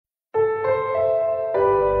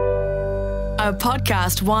A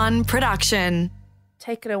Podcast One production.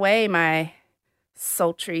 Take it away, my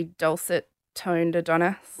sultry, dulcet-toned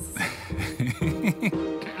Adonis.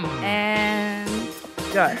 And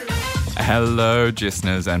go. Hello,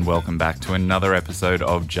 Gistners, and welcome back to another episode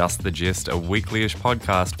of Just the Gist, a weekly-ish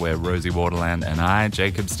podcast where Rosie Waterland and I,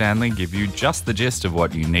 Jacob Stanley, give you just the gist of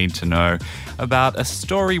what you need to know about a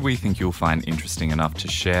story we think you'll find interesting enough to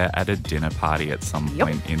share at a dinner party at some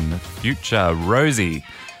point in the future. Rosie,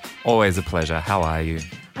 always a pleasure. How are you?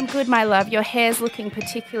 I'm good, my love. Your hair's looking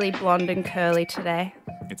particularly blonde and curly today.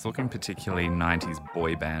 It's looking particularly 90s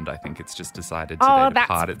boy band. I think it's just decided today to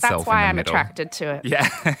part itself that's why in the I'm middle. attracted to it. Yeah.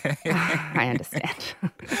 I understand.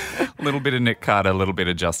 A little bit of Nick Carter, a little bit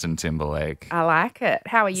of Justin Timberlake. I like it.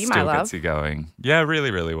 How are you, my Still love? gets you going. Yeah,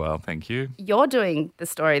 really, really well. Thank you. You're doing the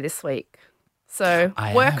story this week. So,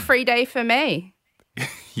 work-free day for me.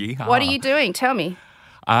 Yeehaw. What are you doing? Tell me.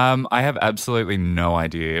 I have absolutely no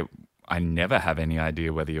idea. I never have any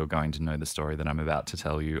idea whether you're going to know the story that I'm about to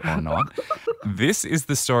tell you or not. This is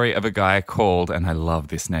the story of a guy called, and I love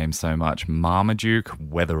this name so much, Marmaduke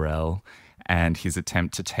Wetherell, and his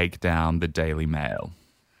attempt to take down the Daily Mail.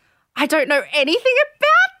 I don't know anything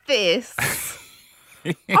about this.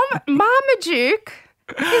 Marmaduke?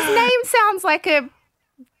 His name sounds like a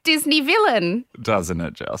Disney villain. Doesn't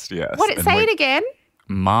it just? Yes. Say it again.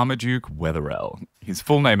 Marmaduke Wetherell. His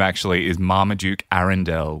full name actually is Marmaduke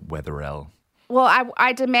Arundel Wetherell. Well,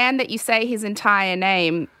 I demand that you say his entire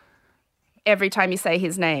name every time you say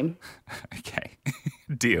his name. Okay.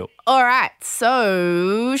 Deal. All right.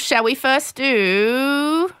 So, shall we first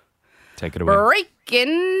do... Take it away.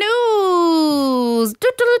 Breaking news.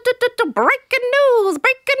 Breaking news.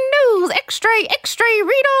 Breaking news. Extra, extra.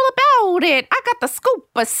 Read all about it. I got the scoop.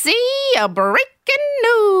 See, a breaking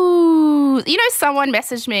news. You know, someone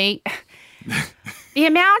messaged me. The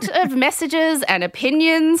amount of messages and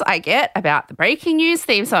opinions I get about the breaking news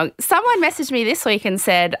theme song. Someone messaged me this week and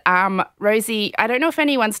said, Rosie, I don't know if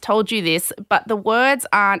anyone's told you this, but the words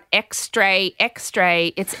aren't extra,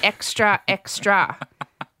 extra. It's extra, extra.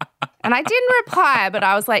 And I didn't reply, but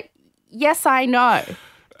I was like, yes, I know.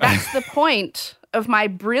 That's the point of my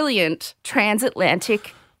brilliant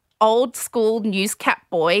transatlantic old school newscap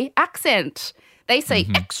boy accent. They say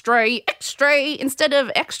extra, extra instead of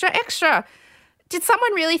extra, extra. Did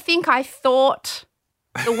someone really think I thought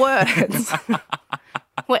the words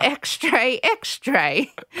were extra, extra,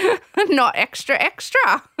 not extra,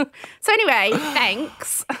 extra? So anyway,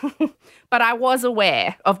 thanks. But I was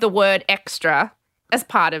aware of the word extra as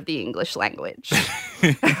part of the English language.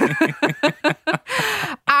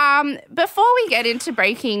 Before we get into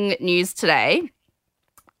breaking news today,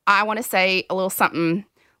 I want to say a little something,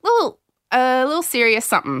 a little serious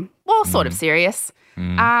something. Well, sort of serious.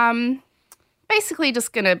 Basically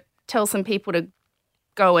just going to tell some people to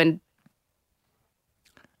go and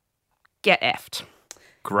get effed.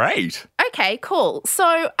 Great. Okay, cool. So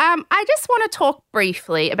I just want to talk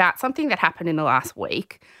briefly about something that happened in the last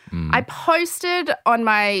week. I posted on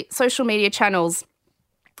my social media channels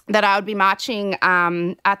that I would be marching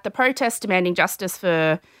at the protest demanding justice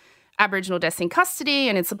for Aboriginal deaths in custody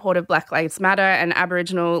and in support of Black Lives Matter and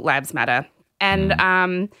Aboriginal Lives Matter. And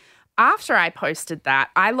after I posted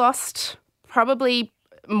that, I lost probably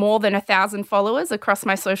more than 1,000 followers across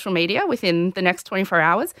my social media within the next 24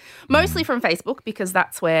 hours, mostly from Facebook because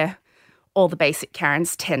that's where all the basic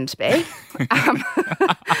Karens tend to be.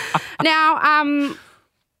 Now,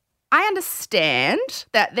 I understand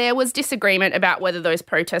that there was disagreement about whether those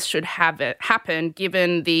protests should happen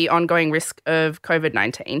given the ongoing risk of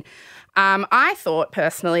COVID-19. I thought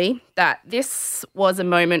personally that this was a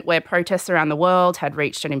moment where protests around the world had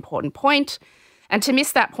reached an important point, and to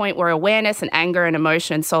miss that point where awareness and anger and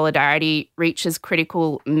emotion and solidarity reaches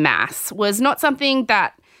critical mass was not something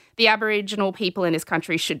that the Aboriginal people in this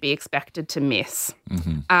country should be expected to miss.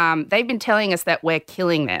 They've been telling us that we're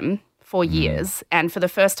killing them for years, and for the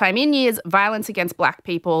first time in years, violence against Black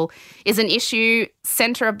people is an issue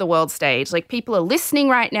center of the world stage. Like, people are listening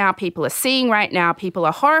right now, people are seeing right now, people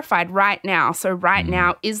are horrified right now. So right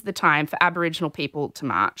now is the time for Aboriginal people to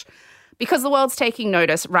march because the world's taking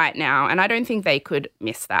notice right now, and I don't think they could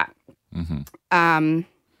miss that.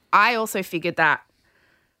 I also figured that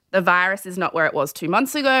the virus is not where it was 2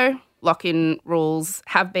 months ago. Lock-in rules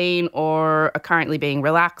have been or are currently being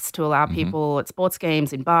relaxed to allow people at sports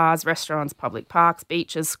games, in bars, restaurants, public parks,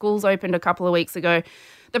 beaches. Schools opened a couple of weeks ago.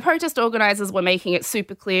 The protest organisers were making it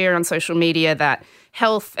super clear on social media that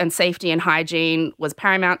health and safety and hygiene was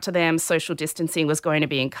paramount to them. Social distancing was going to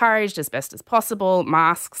be encouraged as best as possible.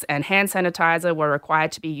 Masks and hand sanitizer were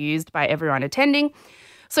required to be used by everyone attending.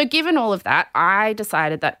 So given all of that, I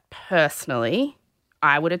decided that personally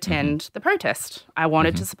I would attend the protest. I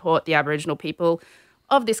wanted to support the Aboriginal people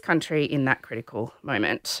of this country in that critical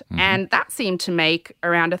moment. And that seemed to make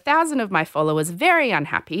around 1,000 of my followers very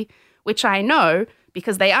unhappy, which I know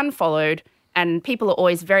because they unfollowed, and people are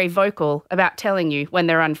always very vocal about telling you when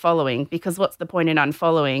they're unfollowing, because what's the point in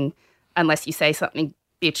unfollowing unless you say something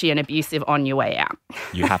bitchy and abusive on your way out?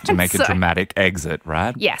 You have to make a dramatic exit,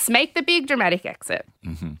 right? Yes, make the big dramatic exit.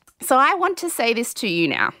 So I want to say this to you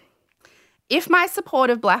now. If my support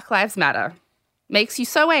of Black Lives Matter makes you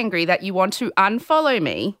so angry that you want to unfollow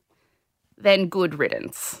me, then good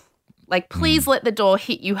riddance. Like, please let the door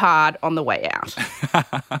hit you hard on the way out.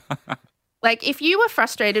 Like, if you were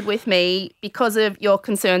frustrated with me because of your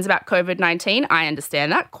concerns about COVID-19, I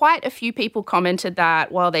understand that. Quite a few people commented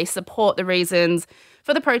that while they support the reasons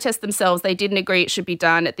for the protest themselves, they didn't agree it should be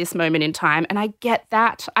done at this moment in time. And I get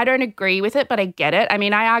that. I don't agree with it, but I get it. I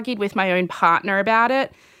mean, I argued with my own partner about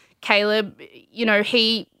it. Caleb, you know,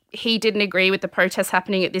 he didn't agree with the protest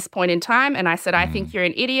happening at this point in time. And I said, I think you're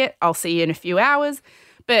an idiot. I'll see you in a few hours.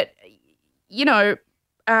 But, you know,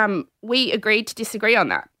 we agreed to disagree on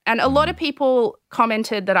that. And a lot of people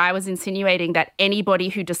commented that I was insinuating that anybody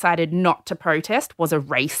who decided not to protest was a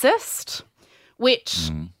racist, which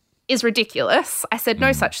is ridiculous. I said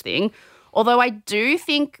no such thing. Although I do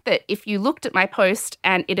think that if you looked at my post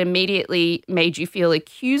and it immediately made you feel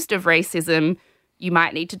accused of racism, you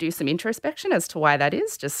might need to do some introspection as to why that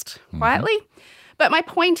is, just quietly. But my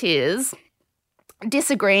point is,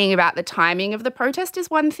 disagreeing about the timing of the protest is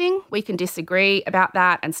one thing. We can disagree about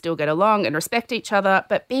that and still get along and respect each other.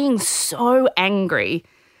 But being so angry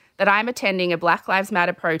that I'm attending a Black Lives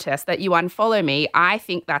Matter protest that you unfollow me, I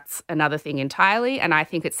think that's another thing entirely. And I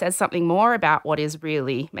think it says something more about what is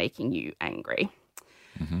really making you angry.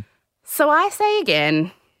 So I say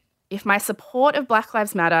again, if my support of Black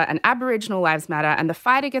Lives Matter and Aboriginal Lives Matter and the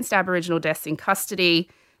fight against Aboriginal deaths in custody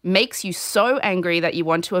makes you so angry that you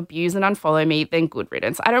want to abuse and unfollow me, then good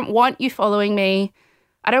riddance. I don't want you following me.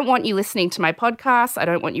 I don't want you listening to my podcasts. I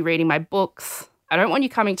don't want you reading my books. I don't want you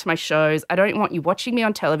coming to my shows. I don't want you watching me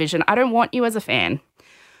on television. I don't want you as a fan.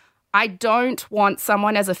 I don't want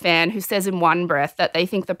someone as a fan who says in one breath that they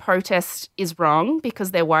think the protest is wrong because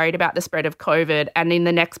they're worried about the spread of COVID, and in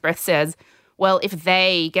the next breath says, well, if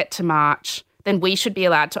they get to march, then we should be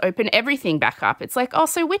allowed to open everything back up. It's like, oh,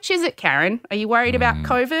 so which is it, Karen? Are you worried about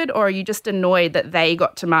COVID, or are you just annoyed that they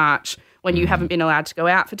got to march when you haven't been allowed to go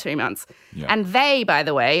out for 2 months? Yeah. And they, by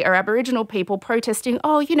the way, are Aboriginal people protesting,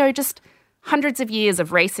 just hundreds of years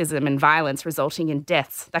of racism and violence resulting in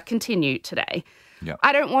deaths that continue today. Yep.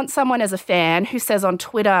 I don't want someone as a fan who says on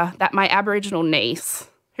Twitter that my Aboriginal niece,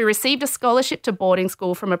 who received a scholarship to boarding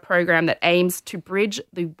school from a program that aims to bridge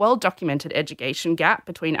the well-documented education gap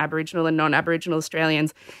between Aboriginal and non-Aboriginal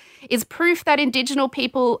Australians, is proof that Indigenous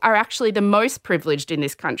people are actually the most privileged in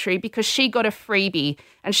this country because she got a freebie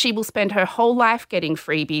and she will spend her whole life getting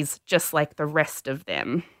freebies just like the rest of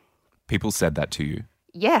them. People said that to you?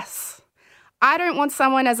 Yes. I don't want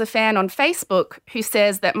someone as a fan on Facebook who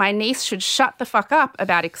says that my niece should shut the fuck up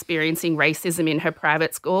about experiencing racism in her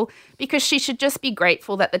private school because she should just be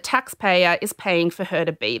grateful that the taxpayer is paying for her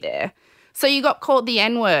to be there. So you got called the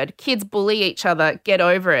N-word. Kids bully each other. Get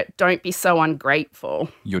over it. Don't be so ungrateful.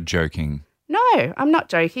 You're joking. No, I'm not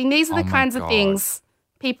joking. These are the kinds of things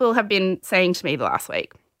people have been saying to me the last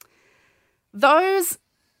week. Those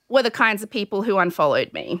were the kinds of people who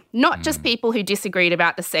unfollowed me, not just people who disagreed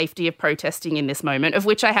about the safety of protesting in this moment, of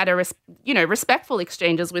which I had respectful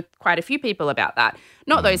exchanges with quite a few people about that.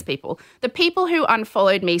 Not those people. The people who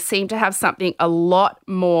unfollowed me seem to have something a lot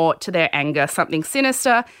more to their anger, something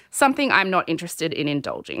sinister, something I'm not interested in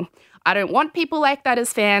indulging. I don't want people like that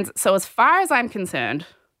as fans. So as far as I'm concerned,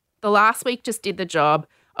 the last week just did the job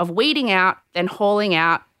of weeding out, then hauling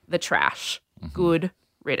out the trash. Good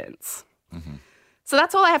riddance. So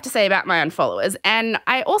that's all I have to say about my unfollowers. And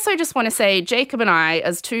I also just want to say Jacob and I,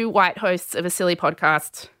 as two white hosts of a silly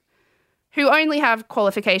podcast who only have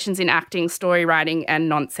qualifications in acting, story writing and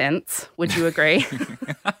nonsense, would you agree?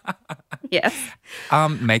 Yes.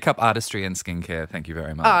 Makeup artistry and skincare, thank you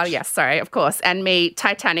very much. Oh, yes, sorry, of course. And me,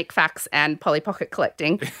 Titanic facts and Polly Pocket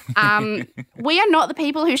collecting. We are not the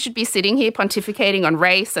people who should be sitting here pontificating on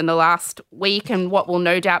race and the last week and what will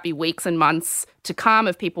no doubt be weeks and months to come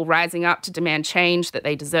of people rising up to demand change that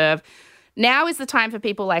they deserve. Now is the time for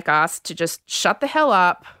people like us to just shut the hell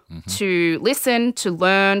up, to listen, to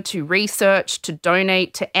learn, to research, to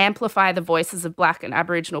donate, to amplify the voices of Black and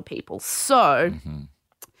Aboriginal people. So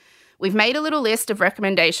we've made a little list of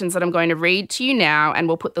recommendations that I'm going to read to you now, and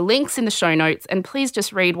we'll put the links in the show notes. And please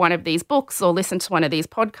just read one of these books or listen to one of these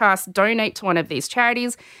podcasts, donate to one of these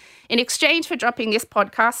charities. In exchange for dropping this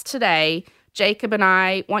podcast today, Jacob and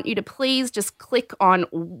I want you to please just click on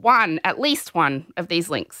at least one of these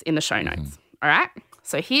links in the show notes. All right?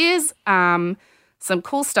 So here's some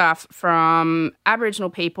cool stuff from Aboriginal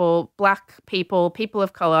people, Black people, people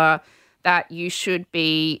of colour that you should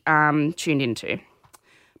be tuned into.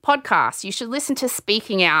 Podcasts. You should listen to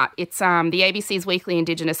Speaking Out. It's the ABC's weekly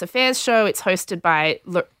Indigenous Affairs show. It's hosted by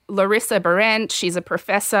Larissa Barent. She's a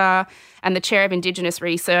professor and the chair of Indigenous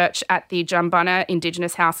research at the Jumbunna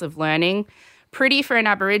Indigenous House of Learning. Pretty for an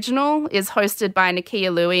Aboriginal is hosted by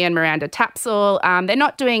Nakia Louie and Miranda Tapsell. They're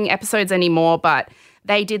not doing episodes anymore, but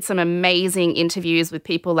they did some amazing interviews with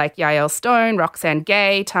people like Yael Stone, Roxanne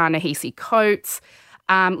Gay, Ta-Nehisi Coates.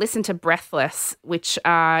 Listen to Breathless, which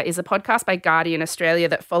is a podcast by Guardian Australia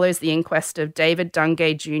that follows the inquest of David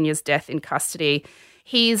Dungay Jr.'s death in custody.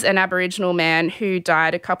 He's an Aboriginal man who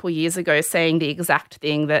died a couple years ago saying the exact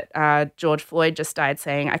thing that George Floyd just died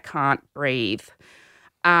saying, I can't breathe.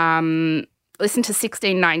 Listen to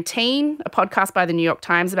 1619, a podcast by the New York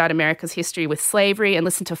Times about America's history with slavery, and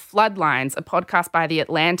listen to Floodlines, a podcast by The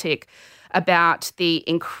Atlantic about the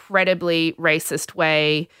incredibly racist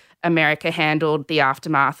way America handled the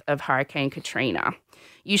aftermath of Hurricane Katrina.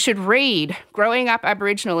 You should read Growing Up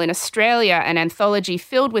Aboriginal in Australia, an anthology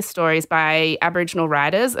filled with stories by Aboriginal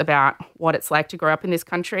writers about what it's like to grow up in this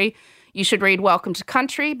country. You should read Welcome to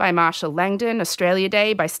Country by Marsha Langdon, Australia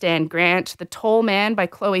Day by Stan Grant, The Tall Man by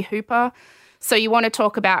Chloe Hooper. So You Want to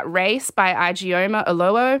Talk About Race by Ijeoma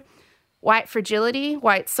Olowo. White Fragility,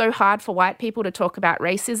 Why It's So Hard for White People to Talk About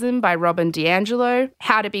Racism by Robin D'Angelo.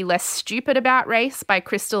 How to Be Less Stupid About Race by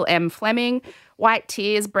Crystal M. Fleming. White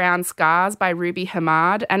Tears, Brown Scars by Ruby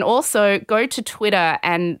Hamad. And also go to Twitter,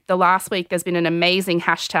 and the last week there's been an amazing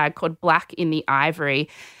hashtag called Black in the Ivory.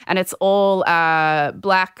 And it's all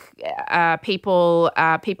Black people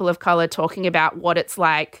of colour talking about what it's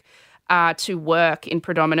like to work in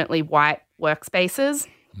predominantly white workspaces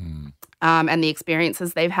and the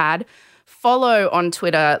experiences they've had. Follow on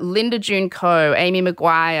Twitter Linda June Coe, Amy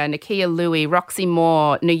Maguire, Nakia Louie, Roxy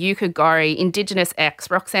Moore, Nayuka Gori, Indigenous X,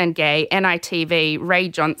 Roxanne Gay, NITV, Ray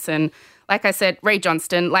Johnston. Like I said,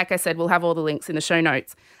 we'll have all the links in the show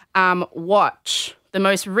notes. Watch the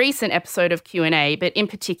most recent episode of Q&A, but in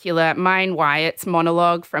particular, Mine Wyatt's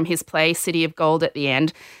monologue from his play City of Gold at the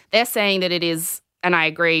end. They're saying that it is, and I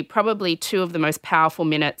agree, probably two of the most powerful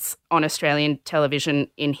minutes on Australian television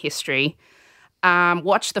in history.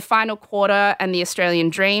 Watch The Final Quarter and The Australian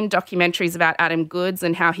Dream, documentaries about Adam Goodes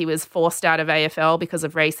and how he was forced out of AFL because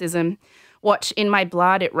of racism. Watch In My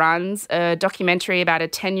Blood, It Runs, a documentary about a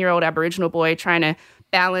 10-year-old Aboriginal boy trying to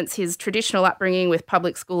balance his traditional upbringing with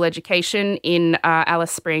public school education in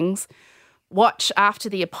Alice Springs. Watch After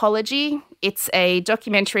the Apology. It's a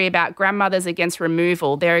documentary about grandmothers against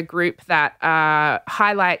removal. They're a group that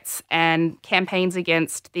highlights and campaigns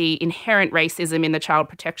against the inherent racism in the child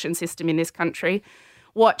protection system in this country.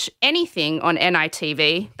 Watch anything on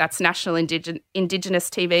NITV. That's National Indigenous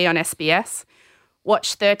TV on SBS.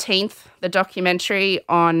 Watch 13th, the documentary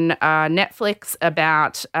on Netflix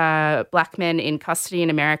about Black men in custody in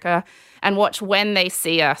America. And watch When They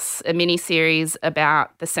See Us, a mini-series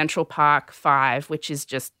about the Central Park Five, which is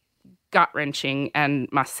just gut-wrenching and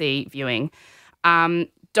must-see viewing.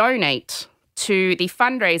 Donate to the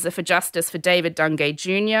fundraiser for justice for David Dungay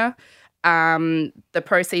Jr. The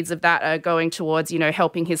proceeds of that are going towards,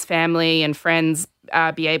 helping his family and friends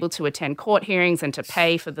be able to attend court hearings and to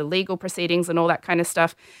pay for the legal proceedings and all that kind of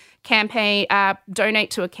stuff.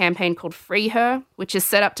 Donate to a campaign called Free Her, which is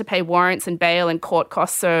set up to pay warrants and bail and court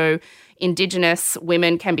costs so Indigenous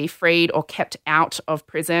women can be freed or kept out of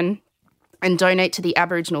prison. And donate to the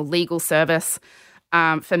Aboriginal Legal Service.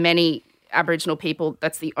 For many Aboriginal people,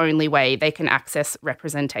 that's the only way they can access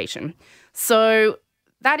representation. So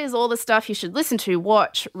that is all the stuff you should listen to,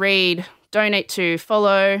 watch, read, donate to,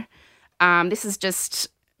 follow. This is just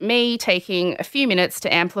me taking a few minutes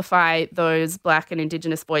to amplify those Black and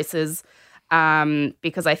Indigenous voices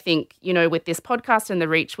because I think, with this podcast and the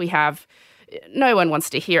reach we have, no one wants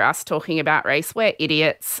to hear us talking about race. We're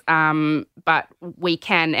idiots, but we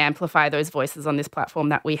can amplify those voices on this platform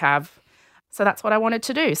that we have. So that's what I wanted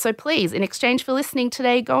to do. So please, in exchange for listening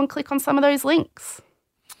today, go and click on some of those links.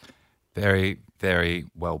 Very, very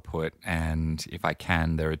well put. And if I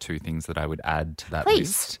can, there are two things that I would add to that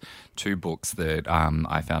list. Two books that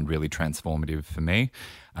I found really transformative for me.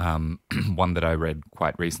 One that I read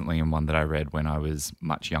quite recently and one that I read when I was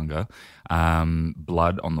much younger.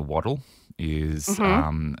 Blood on the Wattle is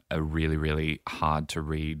a really, really hard to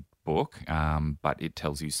read book book, but it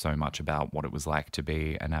tells you so much about what it was like to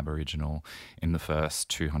be an Aboriginal in the first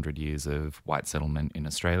 200 years of white settlement in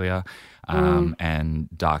Australia, and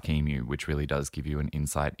Dark Emu, which really does give you an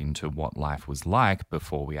insight into what life was like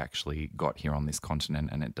before we actually got here on this continent,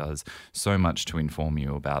 and it does so much to inform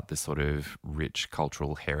you about the sort of rich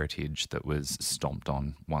cultural heritage that was stomped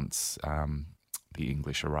on once the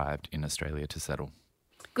English arrived in Australia to settle.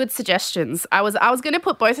 Good suggestions. I was going to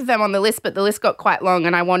put both of them on the list, but the list got quite long,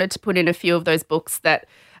 and I wanted to put in a few of those books that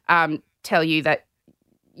tell you that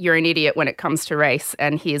you're an idiot when it comes to race,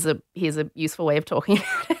 and here's a useful way of talking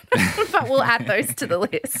about it. But we'll add those to the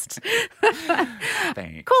list.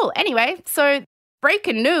 Thanks. Cool. Anyway, so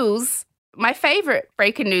breaking news. My favourite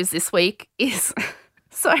breaking news this week is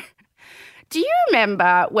so. Do you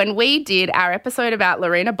remember when we did our episode about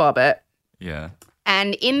Lorena Bobbitt? Yeah.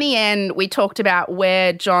 And in the end, we talked about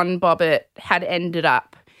where John Bobbitt had ended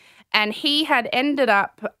up. And he had ended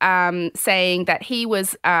up saying that he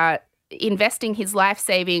was investing his life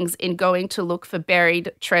savings in going to look for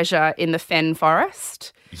buried treasure in the Fen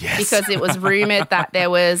Forest. Yes. Because it was rumoured that there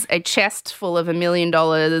was a chest full of $1 million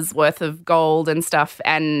worth of gold and stuff.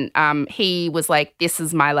 And he was like, this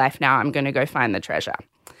is my life now. I'm going to go find the treasure.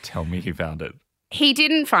 Tell me he found it. He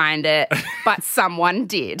didn't find it, but someone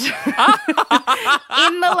did. In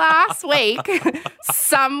the last week,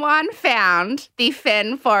 someone found the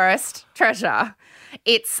Fen Forest treasure.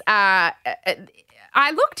 It's I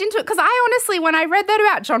looked into it because I honestly, when I read that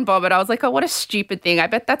about John Bobbitt, I was like, oh, what a stupid thing. I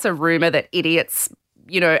bet that's a rumor that idiots,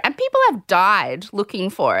 and people have died looking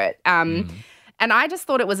for it. And I just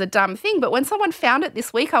thought it was a dumb thing. But when someone found it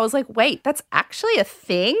this week, I was like, wait, that's actually a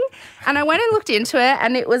thing? And I went and looked into it,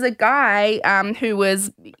 and it was a guy who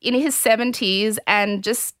was in his 70s and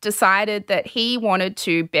just decided that he wanted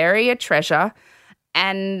to bury a treasure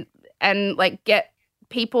and like get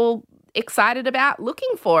people excited about looking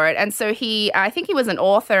for it. And so I think he was an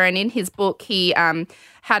author, and in his book he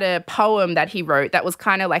had a poem that he wrote that was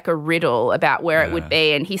kind of like a riddle about where it would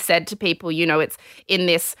be. And he said to people, it's in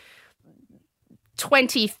this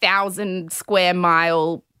 20,000 square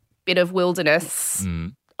mile bit of wilderness,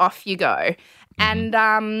 off you go.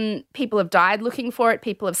 And people have died looking for it.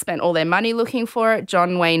 People have spent all their money looking for it.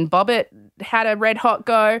 John Wayne Bobbitt had a red hot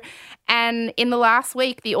go. And in the last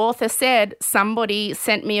week, the author said, somebody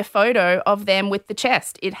sent me a photo of them with the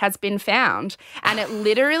chest. It has been found. And it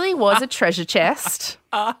literally was a treasure chest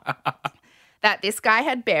that this guy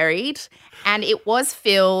had buried, and it was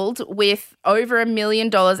filled with over $1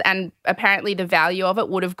 million, and apparently the value of it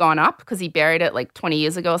would have gone up because he buried it like 20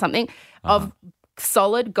 years ago or something, of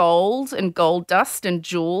solid gold and gold dust and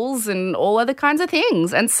jewels and all other kinds of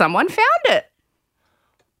things, and someone found it.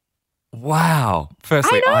 Wow.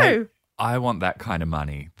 Firstly, I know. I want that kind of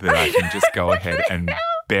money that I can just go ahead and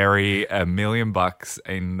bury $1 million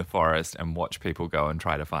in the forest and watch people go and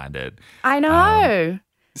try to find it. I know.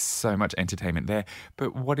 So much entertainment there.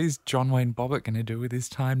 But what is John Wayne Bobbitt going to do with his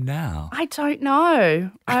time now? I don't know.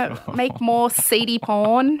 Make more seedy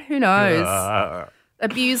porn? Who knows?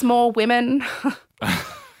 Abuse more women?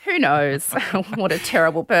 Who knows what a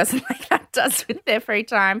terrible person like that does with their free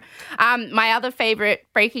time. My other favourite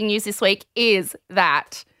breaking news this week is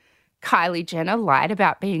that Kylie Jenner lied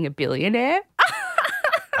about being a billionaire.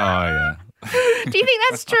 Oh, yeah. Do you think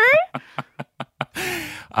that's true?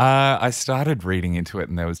 I started reading into it,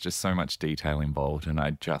 and there was just so much detail involved, and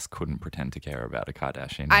I just couldn't pretend to care about a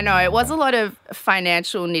Kardashian. I know, it was a lot of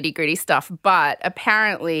financial nitty-gritty stuff, but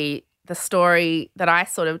apparently the story that I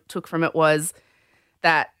sort of took from it was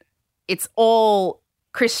that it's all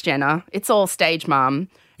Kris Jenner, it's all stage mum,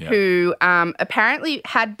 who apparently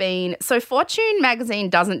had been – so Fortune magazine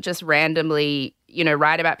doesn't just randomly,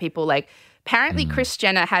 write about people like – apparently, Kris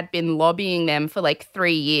Jenner had been lobbying them for like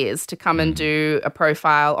 3 years to come and do a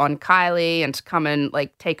profile on Kylie and to come and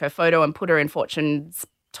like take her photo and put her in Fortune's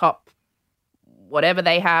top whatever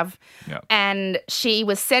they have. Yep. And she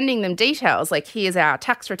was sending them details like, here's our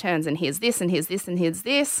tax returns and here's this and here's this and here's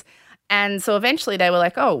this. And so eventually they were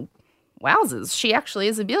like, oh, wowzers, she actually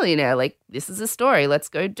is a billionaire. Like, this is a story. Let's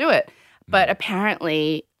go do it. But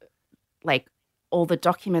apparently, like, all the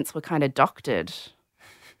documents were kind of doctored.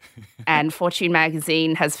 And Fortune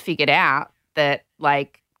magazine has figured out that,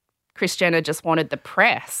 like, Kris Jenner just wanted the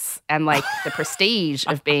press and, like, the prestige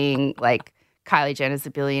of being, like, Kylie Jenner's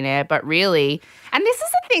a billionaire. But really, and this is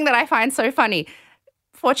the thing that I find so funny,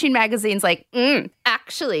 Fortune magazine's like,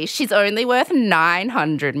 actually, she's only worth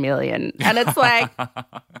 $900 million. And it's like,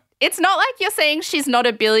 it's not like you're saying she's not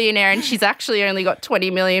a billionaire and she's actually only got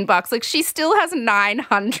 $20 million. Like, she still has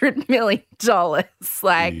 $900 million.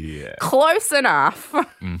 Like, close enough.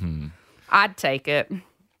 Mm-hmm. I'd take it.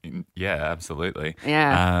 Yeah, absolutely.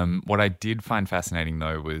 Yeah. What I did find fascinating,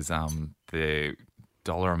 though, was the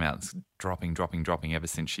dollar amounts dropping ever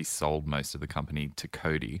since she sold most of the company to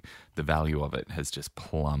Cody. The value of it has just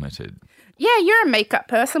plummeted. Yeah, you're a makeup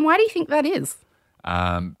person. Why do you think that is?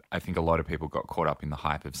 I think a lot of people got caught up in the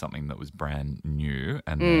hype of something that was brand new.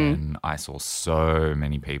 And then I saw so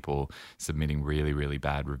many people submitting really, really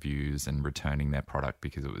bad reviews and returning their product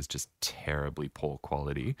because it was just terribly poor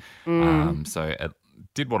quality. So it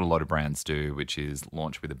did what a lot of brands do, which is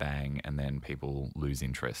launch with a bang and then people lose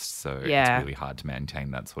interest. So it's really hard to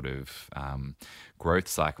maintain that sort of growth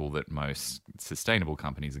cycle that most sustainable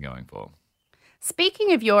companies are going for.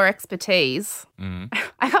 Speaking of your expertise,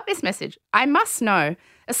 I got this message. I must know,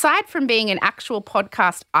 aside from being an actual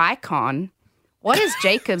podcast icon, what is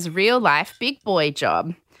Jacob's real life big boy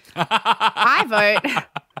job? I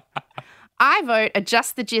vote a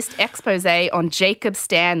Just the Gist expose on Jacob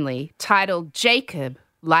Stanley titled Jacob,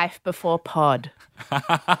 Life Before Pod.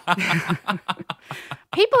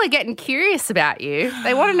 People are getting curious about you.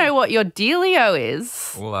 They want to know what your dealio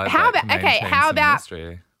is. Well, How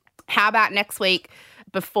about next week,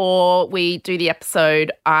 before we do the episode,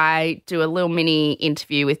 I do a little mini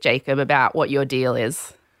interview with Jacob about what your deal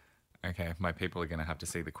is? Okay, my people are going to have to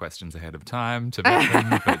see the questions ahead of time to vet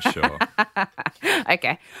them, but sure.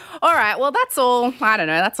 Okay. All right, well, that's all. I don't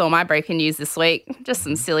know. That's all my breaking news this week. Just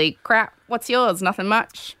some silly crap. What's yours? Nothing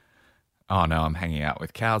much? Oh, no, I'm hanging out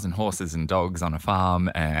with cows and horses and dogs on a farm,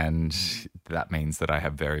 and that means that I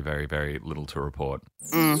have very, very, very little to report.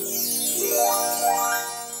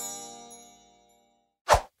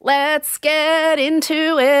 Let's get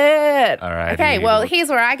into it. All right. Okay, well, here's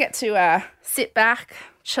where I get to sit back,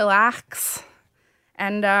 chillax,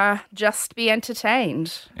 and just be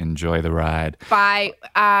entertained. Enjoy the ride. By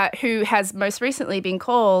who has most recently been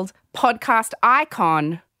called podcast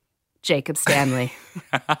icon, Jacob Stanley.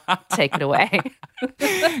 Take it away.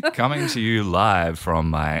 Coming to you live from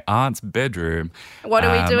my aunt's bedroom. What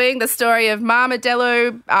are we doing? The story of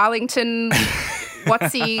Marmadello, Arlington...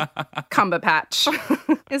 What's he? Cumberpatch.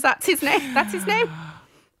 Is that his name? That's his name?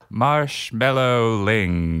 Marshmallow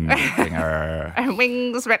Springer.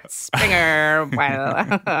 Wings Ret Springer. Well,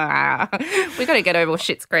 we got to get over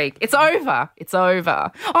Schitt's Creek. It's over. It's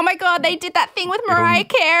over. Oh my God, they did that thing with Mariah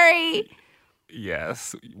Carey.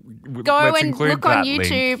 Yes. Go and look on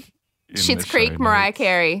YouTube. Schitt's Creek, Mariah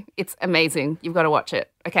Carey. It's amazing. You've got to watch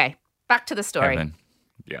it. Okay, back to the story. Heaven.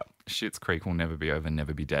 Yeah. Schitt's Creek will never be over,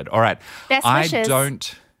 never be dead. All right. Best wishes. I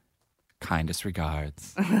don't. Kindest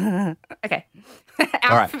regards. Okay.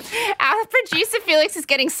 All right. Our producer Felix is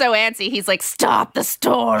getting so antsy. He's like, stop the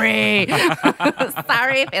story.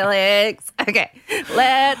 Sorry, Felix. Okay,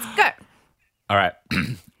 let's go. All right.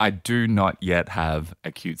 I do not yet have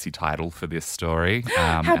a cutesy title for this story.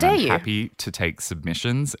 How dare you? I'm happy to take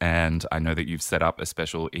submissions, and I know that you've set up a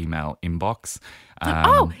special email inbox.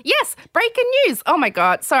 Oh, yes. Breaking news. Oh, my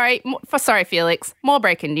God. Sorry, Felix. More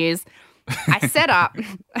breaking news. I set up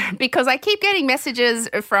because I keep getting messages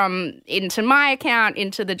into my account,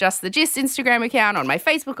 into the Just the Gist Instagram account, on my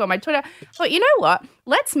Facebook, on my Twitter. But you know what?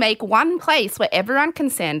 Let's make one place where everyone can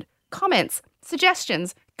send comments,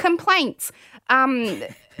 suggestions, complaints,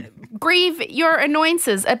 grieve your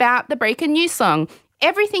annoyances about the breaking news song.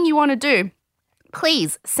 Everything you want to do,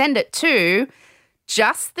 please send it to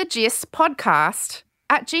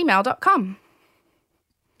justthegistpodcast@gmail.com.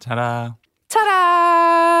 Ta-da.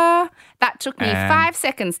 Ta-da! That took me 5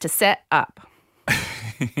 seconds to set up.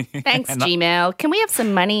 Thanks, Gmail. Can we have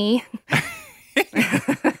some money?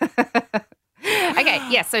 Okay,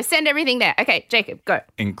 yes, so send everything there. Okay, Jacob, go.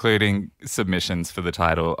 Including submissions for the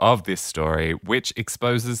title of this story, which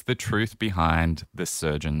exposes the truth behind the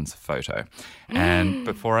surgeon's photo. And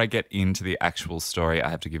before I get into the actual story, I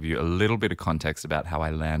have to give you a little bit of context about how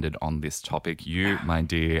I landed on this topic. You, my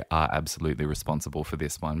dear, are absolutely responsible for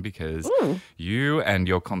this one because you and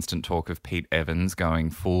your constant talk of Pete Evans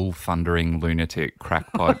going full thundering lunatic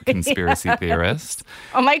crackpot conspiracy theorist.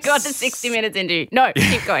 Oh my God, the 60 minutes into. No,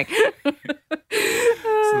 keep going.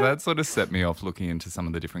 So that sort of set me off looking into some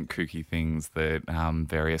of the different kooky things that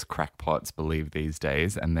various crackpots believe these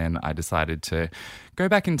days. And then I decided to go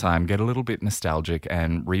back in time, get a little bit nostalgic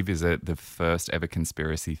and revisit the first ever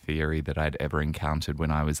conspiracy theory that I'd ever encountered when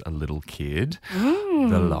I was a little kid,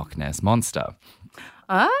 the Loch Ness Monster.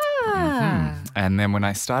 And then when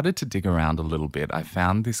I started to dig around a little bit, I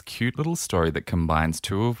found this cute little story that combines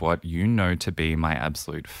two of what you know to be my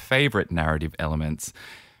absolute favorite narrative elements,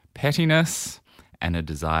 pettiness and a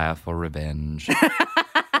desire for revenge.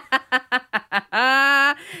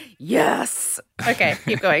 Yes. Okay,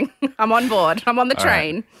 keep going. I'm on board. I'm on the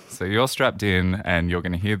train. Right. So you're strapped in and you're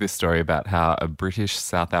going to hear this story about how a British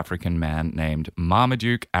South African man named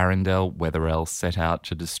Marmaduke Arundel Wetherell set out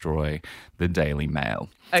to destroy the Daily Mail.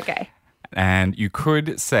 Okay. And you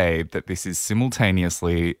could say that this is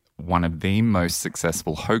simultaneously one of the most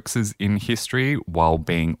successful hoaxes in history while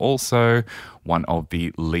being also one of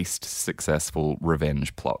the least successful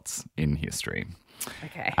revenge plots in history.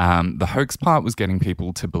 Okay. The hoax part was getting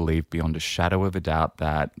people to believe beyond a shadow of a doubt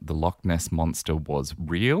that the Loch Ness Monster was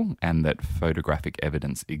real and that photographic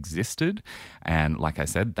evidence existed. And like I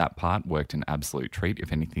said, that part worked an absolute treat.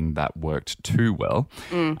 If anything, that worked too well.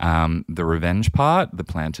 The revenge part, the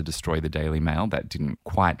plan to destroy the Daily Mail, that didn't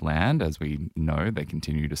quite land. As we know, they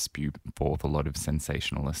continue to spew forth a lot of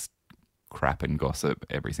sensationalist crap and gossip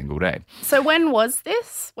every single day. So when was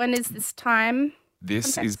this? When is this time?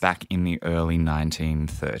 This is back in the early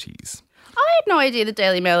 1930s. I had no idea the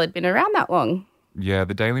Daily Mail had been around that long. Yeah,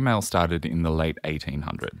 the Daily Mail started in the late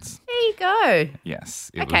 1800s. There you go.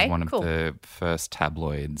 Yes, it Okay, was one of cool. the first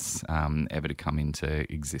tabloids ever to come into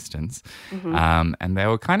existence. And they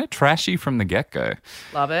were kind of trashy from the get-go.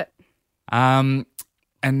 Love it. And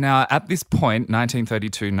now at this point,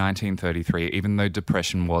 1932, 1933, even though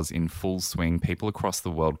depression was in full swing, people across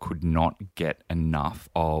the world could not get enough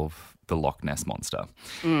of the Loch Ness Monster.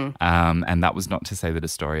 And that was not to say that a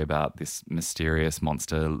story about this mysterious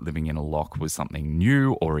monster living in a loch was something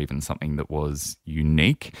new or even something that was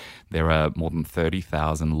unique. There are more than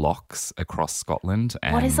 30,000 lochs across Scotland.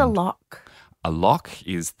 And What is a loch? a loch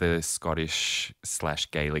is the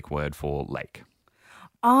Scottish/Gaelic word for lake.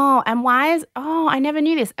 Oh, and why is... Oh, I never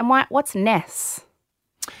knew this. And what's Ness?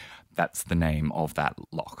 That's the name of that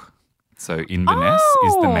loch. So Inverness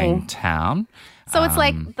is the main town. So it's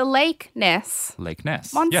like the Lake Ness. Lake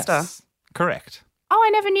Ness. Monster. Yes, correct. Oh, I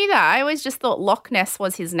never knew that. I always just thought Loch Ness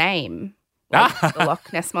was his name. Like the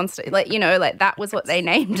Loch Ness Monster. Like, like that was what they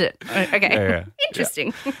named it. Okay. Yeah.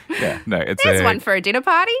 Interesting. Yeah, no, it's There's a one for a dinner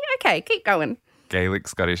party. Okay, keep going. Gaelic,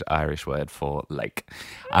 Scottish, Irish word for lake.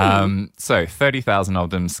 So 30,000 of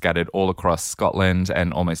them scattered all across Scotland,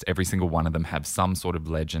 and almost every single one of them have some sort of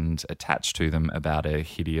legend attached to them about a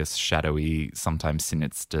hideous, shadowy, sometimes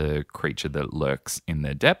sinister creature that lurks in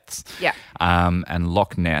their depths. Yeah. And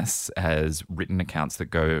Loch Ness has written accounts that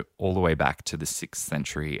go all the way back to the 6th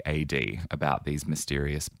century AD about these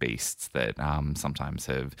mysterious beasts that sometimes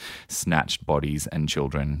have snatched bodies and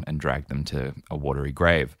children and dragged them to a watery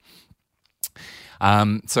grave.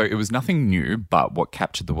 So it was nothing new, but what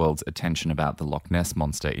captured the world's attention about the Loch Ness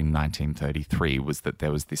Monster in 1933 was that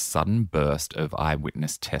there was this sudden burst of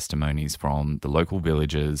eyewitness testimonies from the local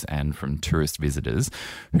villagers and from tourist visitors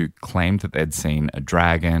who claimed that they'd seen a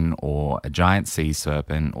dragon or a giant sea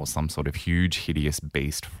serpent or some sort of huge, hideous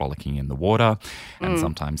beast frolicking in the water. And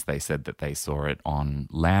sometimes they said that they saw it on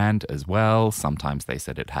land as well. Sometimes they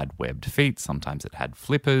said it had webbed feet. Sometimes it had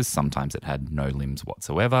flippers. Sometimes it had no limbs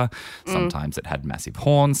whatsoever. Sometimes it had massive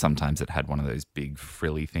horns. Sometimes it had one of those big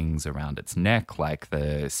frilly things around its neck, like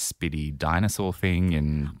the spitty dinosaur thing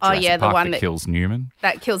in Jurassic Park one that kills Newman.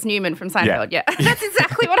 That kills Newman from Seinfeld, yeah. That's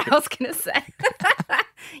exactly what I was going to say.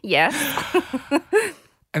 Yes.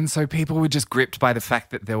 And so people were just gripped by the fact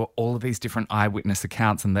that there were all of these different eyewitness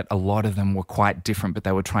accounts and that a lot of them were quite different, but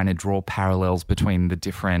they were trying to draw parallels between the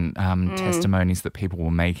different testimonies that people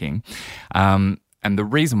were making. And the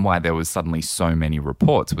reason why there was suddenly so many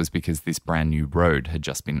reports was because this brand new road had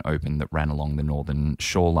just been opened that ran along the northern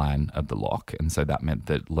shoreline of the loch. And so that meant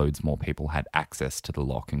that loads more people had access to the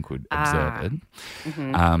loch and could observe it.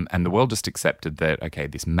 And the world just accepted that, okay,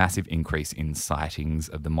 this massive increase in sightings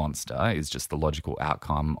of the monster is just the logical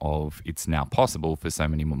outcome of it's now possible for so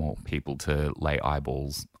many more people to lay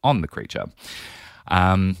eyeballs on the creature.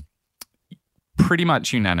 Pretty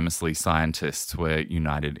much unanimously, scientists were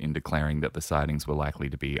united in declaring that the sightings were likely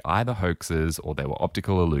to be either hoaxes or they were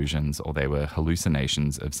optical illusions or they were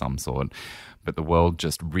hallucinations of some sort. But the world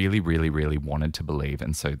just really, really, really wanted to believe.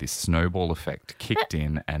 And so this snowball effect kicked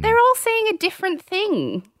in. And They're all saying a different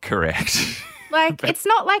thing. correct. Like, it's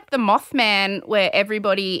not like the Mothman where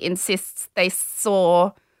everybody insists they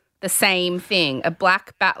saw the same thing, a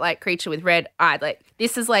black bat-like creature with red eyes. Like,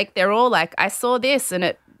 this is like, they're all like, I saw this and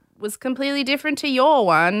it was completely different to your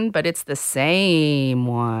one, but it's the same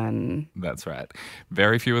one. That's right.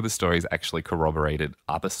 Very few of the stories actually corroborated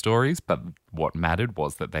other stories, but what mattered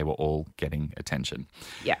was that they were all getting attention.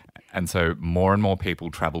 Yeah. And so more and more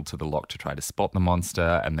people traveled to the loch to try to spot the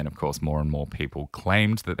monster. And then, of course, more and more people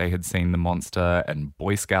claimed that they had seen the monster, and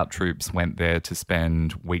Boy Scout troops went there to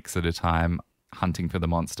spend weeks at a time hunting for the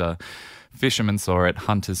monster. Fishermen saw it,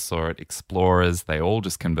 hunters saw it, explorers, they all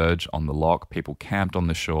just converged on the loch. People camped on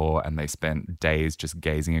the shore and they spent days just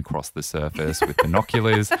gazing across the surface with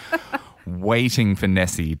binoculars, waiting for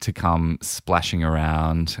Nessie to come splashing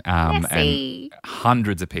around. And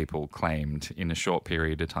hundreds of people claimed in a short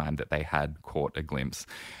period of time that they had caught a glimpse.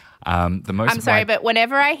 I'm sorry, but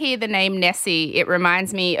whenever I hear the name Nessie, it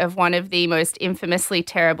reminds me of one of the most infamously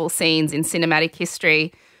terrible scenes in cinematic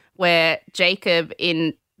history where Jacob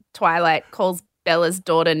in Twilight calls Bella's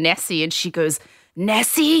daughter Nessie and she goes,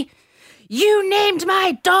 "Nessie, you named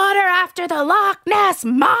my daughter after the Loch Ness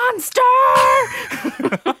Monster!"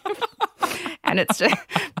 And it's just,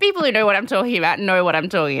 people who know what I'm talking about know what I'm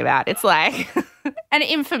talking about. It's like an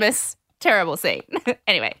infamous, terrible scene.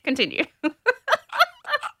 Anyway, continue.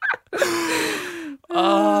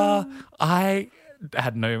 I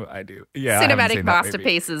had no idea. Yeah, cinematic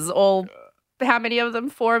masterpieces. All, how many of them?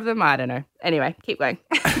 4 of them? I don't know. Anyway, keep going.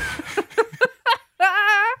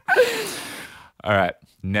 All right,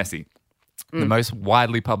 Nessie. The most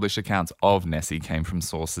widely published accounts of Nessie came from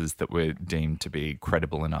sources that were deemed to be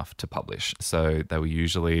credible enough to publish. So they were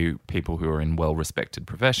usually people who were in well-respected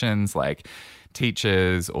professions like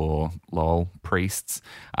teachers or, priests.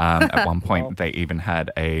 At one point, they even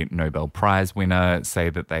had a Nobel Prize winner say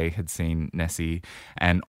that they had seen Nessie.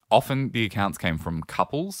 And often the accounts came from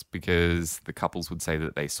couples because the couples would say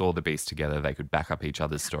that they saw the beast together. They could back up each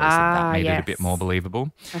other's stories. So that made it a bit more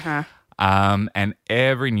believable. And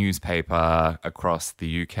every newspaper across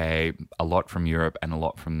the UK, a lot from Europe and a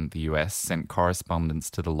lot from the US, sent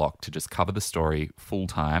correspondents to the loch to just cover the story full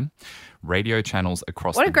time. Radio channels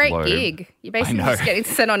across the globe. What a great gig. You're basically just getting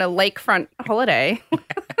sent on a lakefront holiday.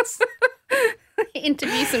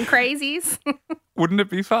 Interview some crazies. Wouldn't it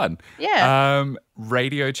be fun? Yeah.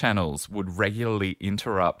 Radio channels would regularly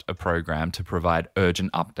interrupt a program to provide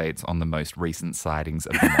urgent updates on the most recent sightings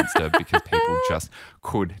of the monster because people just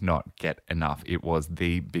could not get enough. It was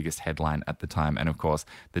the biggest headline at the time. And of course,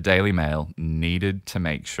 the Daily Mail needed to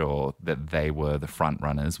make sure that they were the front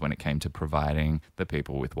runners when it came to providing the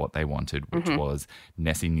people with what they wanted, which was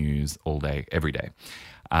Nessie news all day, every day.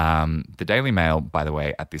 The Daily Mail, by the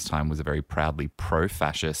way, at this time was a very proudly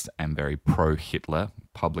pro-fascist and very pro-Hitler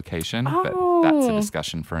publication, but that's a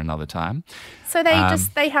discussion for another time. So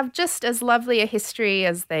they have just as lovely a history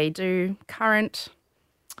as they do current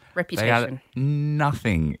reputation. They are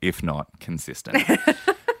nothing if not consistent.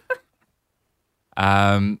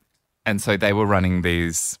 And so they were running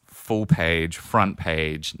these full-page,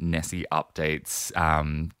 front-page Nessie updates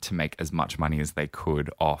to make as much money as they could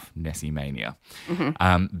off Nessie Mania.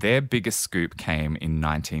 Their biggest scoop came in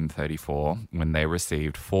 1934 when they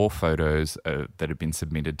received 4 photos that had been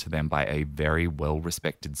submitted to them by a very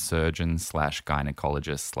well-respected surgeon /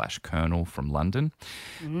 gynecologist / colonel from London.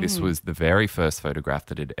 This was the very first photograph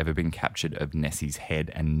that had ever been captured of Nessie's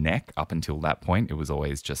head and neck. Up until that point, it was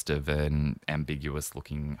always just of an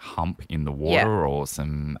ambiguous-looking hump in the water or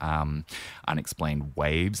some unexplained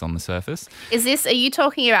waves on the surface. Are you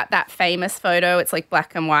talking about that famous photo? It's like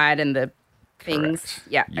black and white and the things. Correct.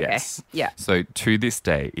 Yeah. Yes. Okay. Yeah. So to this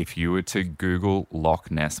day, if you were to Google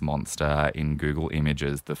Loch Ness Monster in Google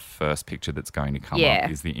Images, the first picture that's going to come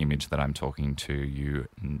up is the image that I'm talking to you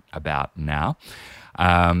about now.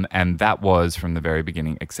 And that was, from the very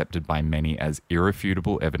beginning, accepted by many as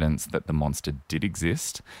irrefutable evidence that the monster did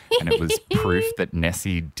exist. And it was proof that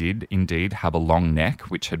Nessie did indeed have a long neck,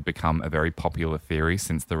 which had become a very popular theory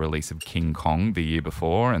since the release of King Kong the year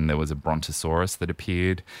before. And there was a brontosaurus that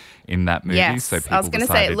appeared in that movie. Yes, so I was going to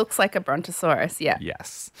say it looks like a brontosaurus, yeah.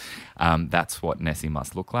 Yes. That's what Nessie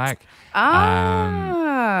must look like.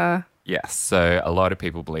 Yes, so a lot of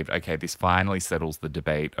people believed, okay, this finally settles the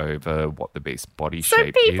debate over what the beast's body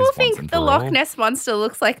shape is. So people think the Loch Ness Monster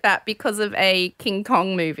looks like that because of a King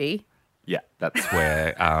Kong movie. Yeah, that's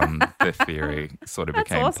where the theory sort of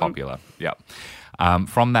became popular. Yeah.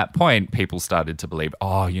 From that point, people started to believe,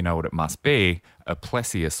 you know what it must be? A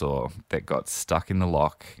plesiosaur that got stuck in the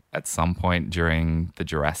loch at some point during the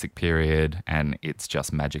Jurassic period, and it's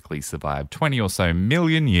just magically survived 20 or so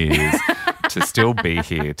million years to still be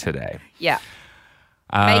here today. Yeah.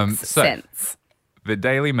 Makes sense. The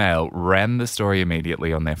Daily Mail ran the story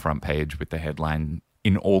immediately on their front page with the headline,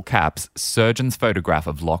 in all caps, "Surgeon's photograph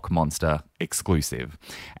of Loch Monster exclusive.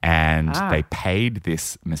 And they paid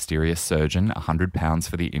this mysterious surgeon £100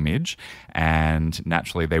 for the image. And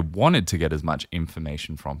naturally, they wanted to get as much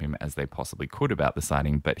information from him as they possibly could about the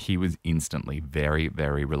sighting, but he was instantly very,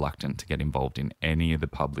 very reluctant to get involved in any of the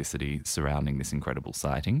publicity surrounding this incredible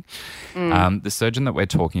sighting. The surgeon that we're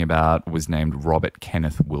talking about was named Robert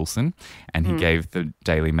Kenneth Wilson, and he gave the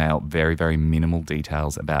Daily Mail very, very minimal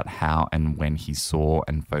details about how and when he saw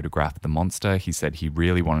and photographed the monster. He said he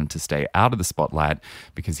really wanted to stay out of the spotlight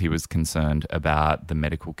because he was concerned about the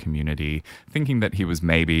medical community thinking that he was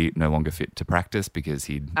maybe no longer fit to practice because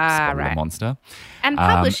he'd spotted a monster. And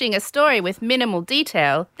publishing a story with minimal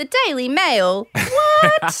detail, the Daily Mail,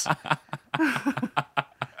 what?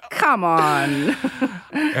 Come on.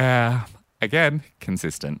 Again,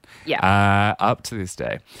 consistent. Yeah. Up to this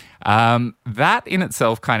day. That in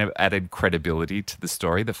itself kind of added credibility to the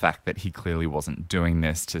story, the fact that he clearly wasn't doing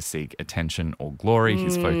this to seek attention or glory.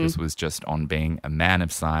 His focus was just on being a man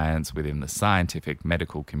of science within the scientific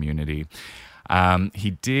medical community. He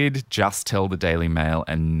did just tell the Daily Mail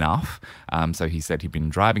enough. So he said he'd been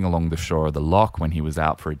driving along the shore of the loch when he was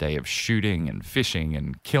out for a day of shooting and fishing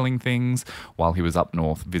and killing things while he was up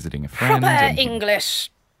north visiting a friend. Proper English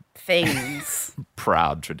things.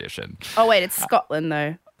 Proud tradition. Oh, wait, it's Scotland,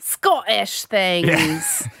 though. Scottish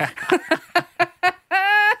things. Yeah.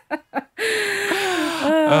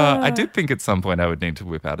 I did think at some point I would need to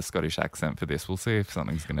whip out a Scottish accent for this. We'll see if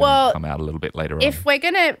something's going to come out a little bit later on. If we're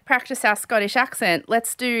going to practice our Scottish accent,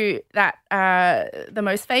 let's do that, the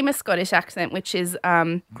most famous Scottish accent, which is...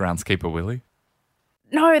 Groundskeeper Willie?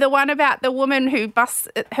 No, the one about the woman who busts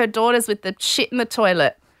her daughters with the shit in the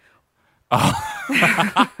toilet. Oh.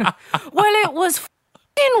 Well, it was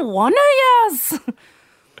f***ing one of yours.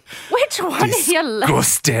 Which one of you?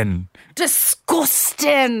 Disgusting.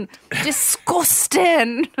 Disgusting.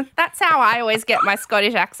 Disgusting. That's how I always get my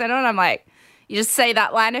Scottish accent on. I'm like, you just say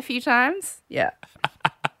that line a few times? Yeah.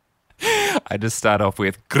 I just start off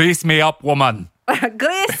with, grease me up, woman.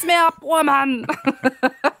 Grease me up, woman.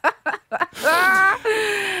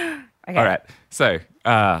 Okay. All right. So,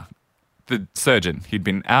 the surgeon, he'd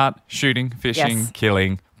been out shooting, fishing,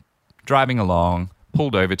 killing, driving along,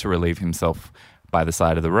 pulled over to relieve himself by the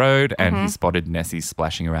side of the road, and he spotted Nessie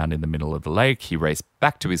splashing around in the middle of the lake. He raced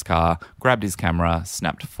back to his car, grabbed his camera,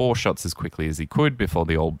 snapped 4 shots as quickly as he could before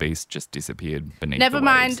the old beast just disappeared beneath the waves. Never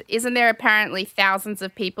mind, isn't there apparently thousands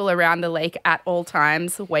of people around the lake at all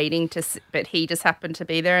times waiting to but he just happened to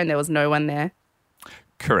be there and there was no one there?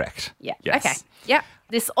 Correct. Yeah. Yes. Okay. Yeah.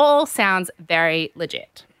 This all sounds very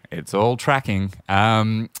legit. It's all tracking.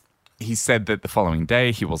 He said that the following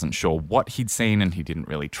day he wasn't sure what he'd seen and he didn't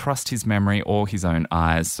really trust his memory or his own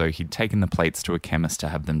eyes, so he'd taken the plates to a chemist to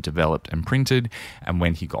have them developed and printed, and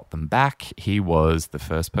when he got them back, he was the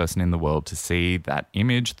first person in the world to see that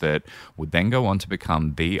image that would then go on to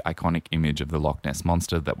become the iconic image of the Loch Ness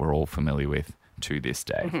Monster that we're all familiar with to this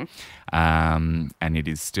day. And it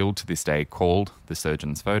is still to this day called the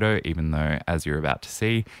surgeon's photo, even though, as you're about to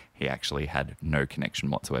see, he actually had no connection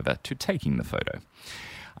whatsoever to taking the photo.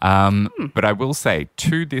 But I will say,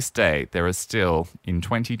 to this day, there are still, in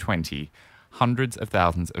 2020, hundreds of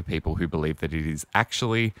thousands of people who believe that it is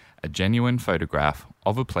actually a genuine photograph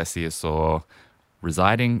of a plesiosaur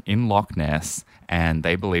residing in Loch Ness, and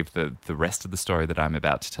they believe that the rest of the story that I'm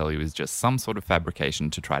about to tell you is just some sort of fabrication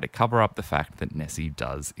to try to cover up the fact that Nessie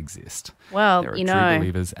does exist. Well, there are true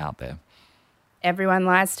believers out there. Everyone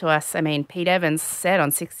lies to us. I mean, Pete Evans said on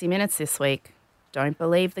 60 Minutes this week, don't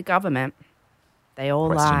believe the government. They all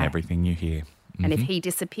Question lie. everything you hear. And if he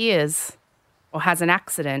disappears or has an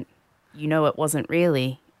accident, you know it wasn't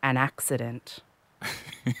really an accident.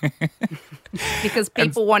 Because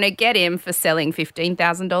people want to get him for selling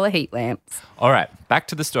 $15,000 heat lamps. All right, back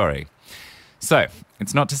to the story. So,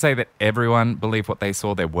 it's not to say that everyone believed what they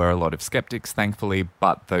saw. There were a lot of skeptics, thankfully,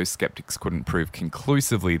 but those skeptics couldn't prove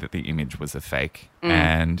conclusively that the image was a fake.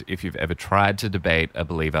 And if you've ever tried to debate a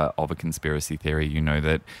believer of a conspiracy theory, you know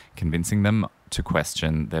that convincing them to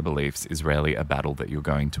question their beliefs is rarely a battle that you're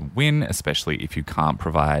going to win, especially if you can't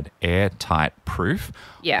provide airtight proof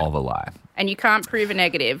of a lie. And you can't prove a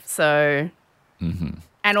negative, so...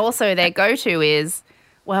 And also their go-to is...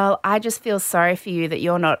 Well, I just feel sorry for you that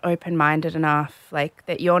you're not open-minded enough, like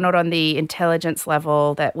that you're not on the intelligence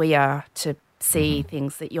level that we are to see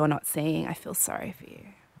things that you're not seeing. I feel sorry for you.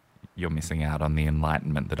 You're missing out on the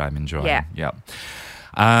enlightenment that I'm enjoying. Yeah. Yep.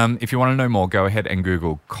 If you want to know more, go ahead and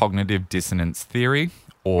Google cognitive dissonance theory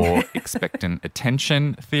or expectant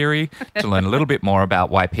attention theory to learn a little bit more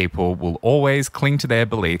about why people will always cling to their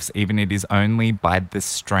beliefs, even if it is only by the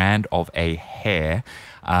strand of a hair.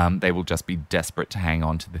 They will just be desperate to hang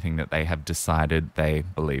on to the thing that they have decided they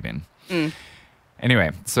believe in.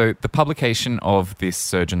 Anyway, so the publication of this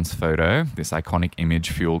surgeon's photo, this iconic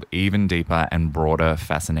image, fueled even deeper and broader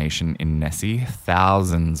fascination in Nessie.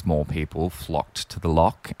 Thousands more people flocked to the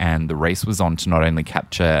loch, and the race was on to not only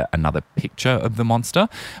capture another picture of the monster,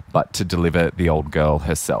 but to deliver the old girl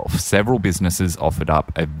herself. Several businesses offered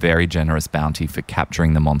up a very generous bounty for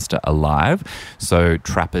capturing the monster alive, so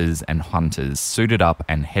trappers and hunters suited up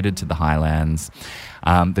and headed to the highlands.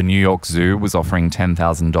 The New York Zoo was offering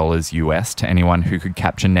 $10,000 US to anyone who could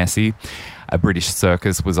capture Nessie. A British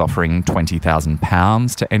circus was offering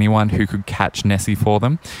 £20,000 to anyone who could catch Nessie for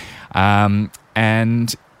them.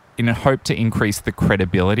 And in a hope to increase the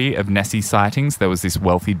credibility of Nessie sightings, there was this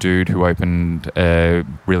wealthy dude who opened a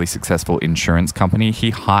really successful insurance company. He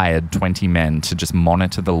hired 20 men to just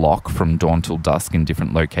monitor the loch from dawn till dusk in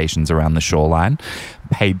different locations around the shoreline,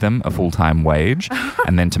 paid them a full-time wage,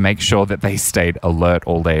 and then to make sure that they stayed alert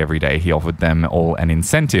all day, every day, he offered them all an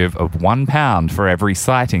incentive of £1 for every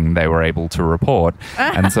sighting they were able to report.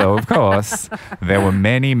 And so, of course, there were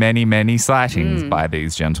many, many, many sightings by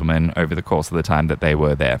these gentlemen over the course of the time that they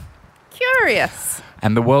were there. Curious.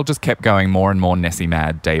 And the world just kept going more and more Nessie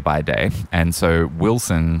mad day by day. And so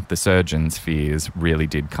Wilson, the surgeon's fears really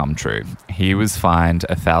did come true. He was fined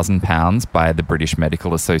 £1,000 by the British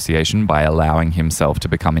Medical Association by allowing himself to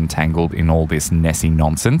become entangled in all this Nessie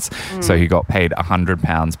nonsense. So he got paid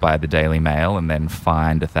 £100 by the Daily Mail and then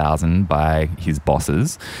fined £1,000 by his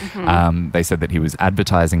bosses. They said that he was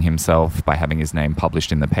advertising himself by having his name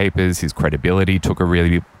published in the papers. His credibility took a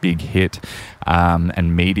really big hit.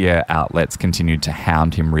 And media outlets continued to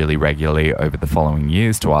hound him really regularly over the following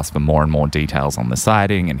years to ask for more and more details on the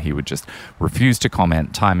sighting, and he would just refuse to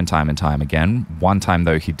comment time and time and time again. One time,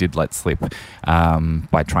 though, he did let slip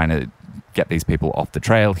by trying to get these people off the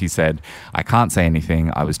trail. He said, "I can't say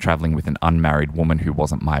anything. I was traveling with an unmarried woman who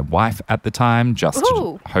wasn't my wife at the time," just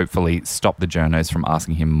to hopefully stop the journos from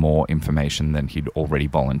asking him more information than he'd already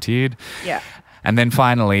volunteered. Yeah. And then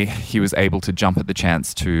finally, he was able to jump at the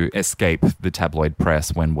chance to escape the tabloid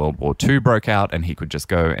press when World War II broke out, and he could just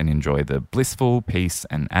go and enjoy the blissful peace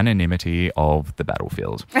and anonymity of the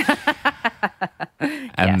battlefield.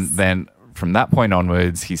 And then from that point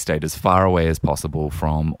onwards, he stayed as far away as possible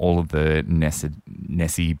from all of the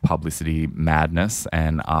Nessie publicity madness.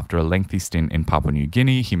 And after a lengthy stint in Papua New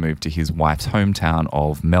Guinea, he moved to his wife's hometown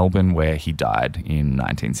of Melbourne, where he died in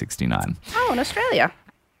 1969. Oh, in Australia.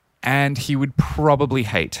 And he would probably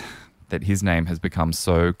hate that his name has become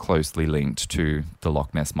so closely linked to the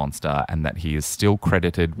Loch Ness Monster, and that he is still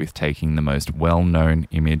credited with taking the most well-known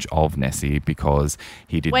image of Nessie, because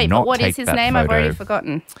he did not take that photo. Wait, but what is his name? I've already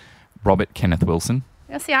forgotten. Robert Kenneth Wilson.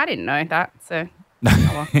 Yeah, see, I didn't know that, so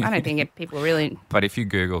I don't think people really... But if you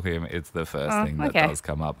Google him, it's the first thing that does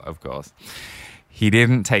come up, of course. He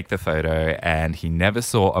didn't take the photo, and he never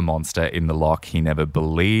saw a monster in the loch. He never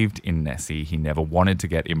believed in Nessie. He never wanted to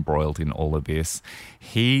get embroiled in all of this.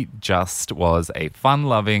 He just was a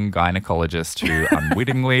fun-loving gynecologist who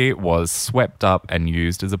unwittingly was swept up and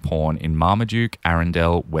used as a pawn in Marmaduke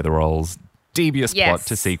Arundel Weatherall's devious plot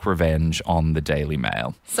to seek revenge on the Daily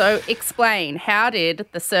Mail. So explain, how did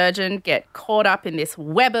the surgeon get caught up in this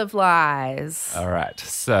web of lies? All right,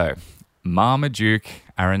 so Marmaduke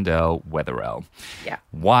Arundel Weatherall. Yeah.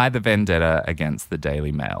 Why the vendetta against the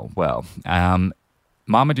Daily Mail? Well,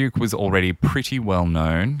 Marmaduke was already pretty well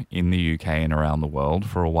known in the UK and around the world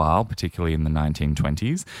for a while, particularly in the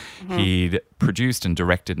 1920s. He'd produced and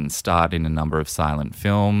directed and starred in a number of silent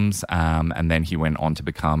films, and then he went on to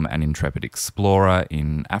become an intrepid explorer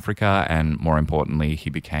in Africa, and more importantly,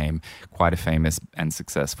 he became quite a famous and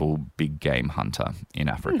successful big game hunter in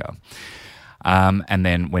Africa. And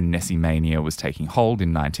then when Nessie Mania was taking hold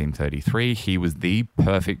in 1933, he was the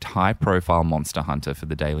perfect high-profile monster hunter for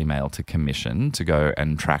the Daily Mail to commission to go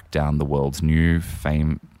and track down the world's new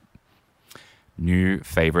favorite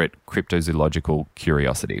cryptozoological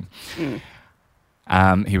curiosity.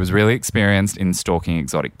 He was really experienced in stalking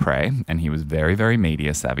exotic prey, and he was very, very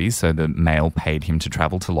media savvy, so the Mail paid him to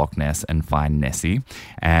travel to Loch Ness and find Nessie.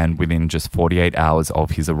 And within just 48 hours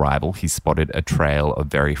of his arrival, he spotted a trail of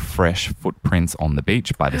very fresh footprints on the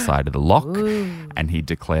beach by the side of the loch. And he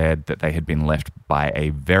declared that they had been left by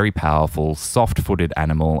a very powerful, soft-footed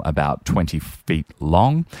animal about 20 feet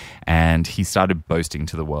long. And he started boasting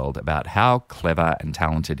to the world about how clever and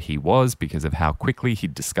talented he was because of how quickly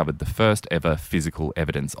he'd discovered the first ever physical physical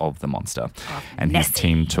evidence of the monster. And his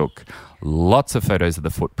team took lots of photos of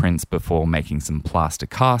the footprints before making some plaster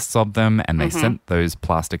casts of them, and they sent those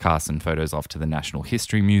plaster casts and photos off to the National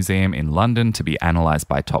History Museum in London to be analysed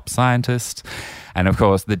by top scientists. And of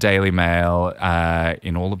course, the Daily Mail,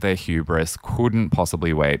 in all of their hubris, couldn't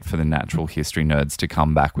possibly wait for the natural history nerds to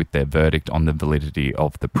come back with their verdict on the validity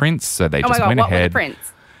of the prints. So they just went what ahead. Were the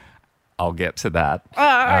prints? I'll get to that.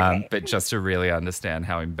 Oh, okay. But just to really understand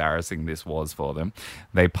how embarrassing this was for them,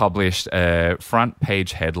 they published a front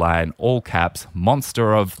page headline, all caps,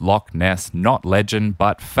 "Monster of Loch Ness, not legend,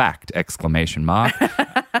 but fact!"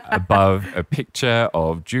 above a picture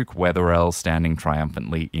of Duke Wetherell standing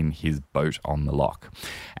triumphantly in his boat on the loch.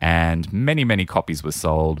 And many, many copies were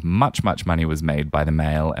sold. Much, much money was made by the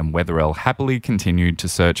Mail, and Wetherell happily continued to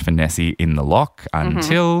search for Nessie in the loch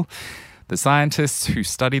until the scientists who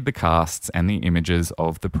studied the casts and the images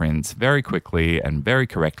of the prints very quickly and very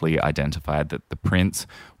correctly identified that the prints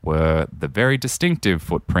were the very distinctive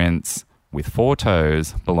footprints with 4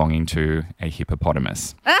 toes belonging to a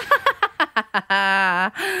hippopotamus.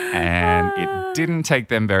 And it didn't take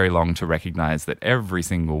them very long to recognize that every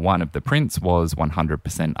single one of the prints was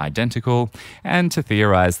 100% identical, and to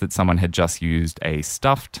theorize that someone had just used a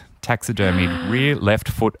stuffed, taxidermied rear left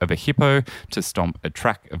foot of a hippo to stomp a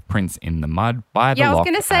track of prints in the mud by the loch. Yeah, I was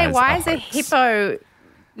going to say, why is a hoax. Hippo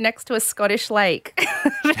next to a Scottish lake?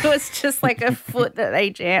 It was just like a foot that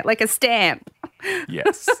they jammed, like a stamp.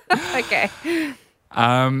 Yes. Okay.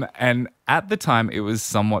 And at the time, it was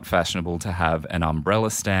somewhat fashionable to have an umbrella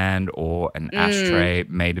stand or an ashtray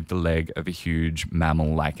made of the leg of a huge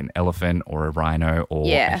mammal like an elephant or a rhino or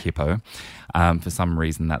a hippo. For some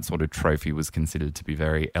reason, that sort of trophy was considered to be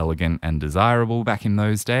very elegant and desirable back in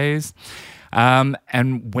those days.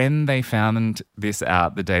 And when they found this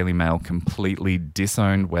out, the Daily Mail completely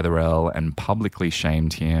disowned Wetherell and publicly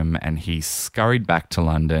shamed him, and he scurried back to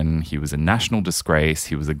London. He was a national disgrace.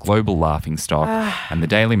 He was a global laughingstock. And the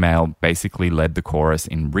Daily Mail basically led the chorus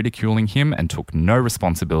in ridiculing him and took no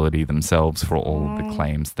responsibility themselves for all of the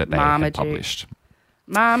claims that they had published.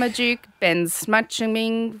 Marmaduke, Ben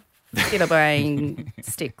Smutching, Skitterbrain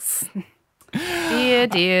sticks. Dear,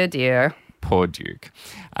 dear, dear. Poor Duke.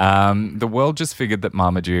 The world just figured that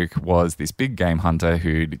Marmaduke was this big game hunter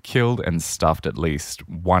who'd killed and stuffed at least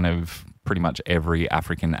one of pretty much every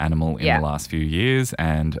African animal in the last few years.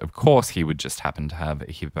 And of course, he would just happen to have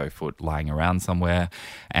a hippo foot lying around somewhere.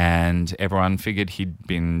 And everyone figured he'd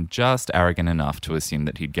been just arrogant enough to assume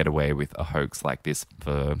that he'd get away with a hoax like this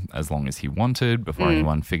for as long as he wanted before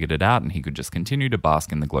anyone figured it out. And he could just continue to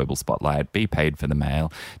bask in the global spotlight, be paid for the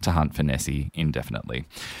Mail to hunt for Nessie indefinitely.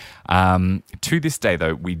 To this day,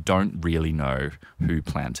 though, we don't really know who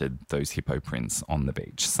planted those hippo prints on the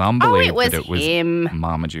beach. Some believe that it was him.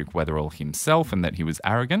 Marmaduke Wetherell himself and that he was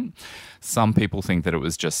arrogant. Some people think that it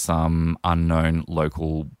was just some unknown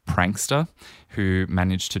local prankster who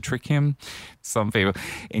managed to trick him. Some people,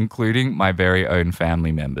 including my very own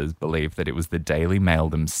family members, believe that it was the Daily Mail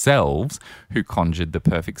themselves who conjured the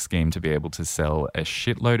perfect scheme to be able to sell a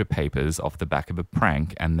shitload of papers off the back of a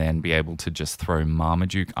prank and then be able to just throw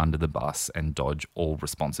Marmaduke under the bus and dodge all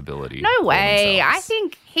responsibility. No way. themselves. I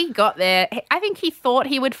think he got there. I think he thought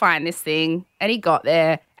he would find this thing, and he got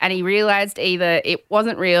there and he realized either it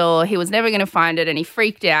wasn't real, he was never going to find it, and he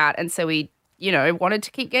freaked out, and so he wanted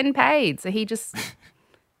to keep getting paid. So he just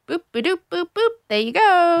boop, ba-doop, boop, boop. There you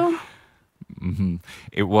go. Mm-hmm.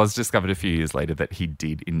 It was discovered a few years later that he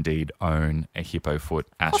did indeed own a hippo foot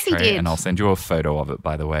ashtray. And I'll send you a photo of it,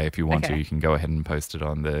 by the way. If you want to, you can go ahead and post it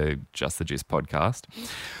on the Just the Gist podcast.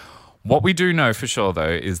 What we do know for sure, though,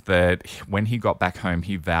 is that when he got back home,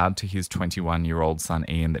 he vowed to his 21-year-old son,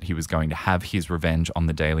 Ian, that he was going to have his revenge on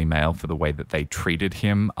the Daily Mail for the way that they treated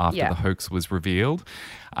him after the hoax was revealed.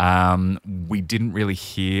 We didn't really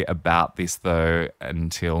hear about this, though,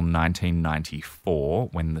 until 1994,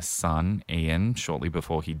 when the son, Ian, shortly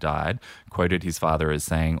before he died, quoted his father as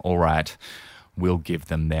saying, "All right, we'll give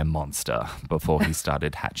them their monster," before he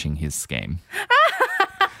started hatching his scheme.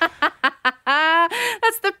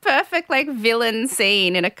 That's the perfect villain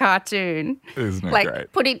scene in a cartoon. Isn't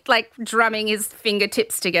it great? Drumming his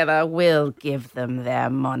fingertips together. We'll give them their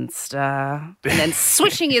monster. And then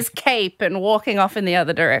swishing his cape and walking off in the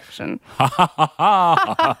other direction.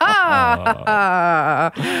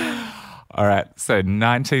 All right, so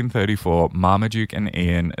 1934, Marmaduke and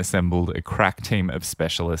Ian assembled a crack team of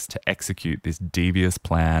specialists to execute this devious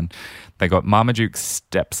plan. They got Marmaduke's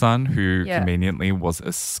stepson, who conveniently was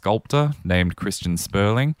a sculptor named Christian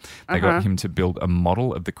Sperling. They got him to build a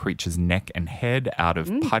model of the creature's neck and head out of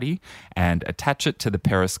putty and attach it to the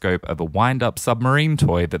periscope of a wind-up submarine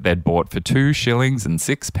toy that they'd bought for 2 shillings and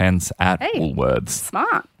 6 at Woolworths.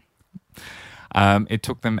 Smart. It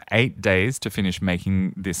took them 8 days to finish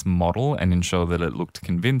making this model and ensure that it looked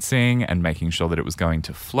convincing and making sure that it was going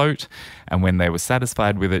to float. And when they were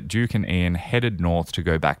satisfied with it, Duke and Ian headed north to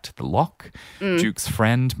go back to the loch. Duke's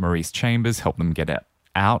friend, Maurice Chambers, helped them get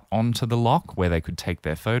out onto the loch where they could take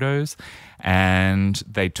their photos. And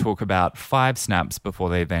they took about 5 snaps before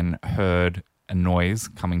they then heard a noise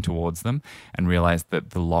coming towards them and realized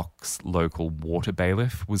that the loch's local water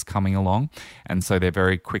bailiff was coming along. And so they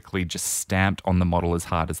very quickly just stamped on the model as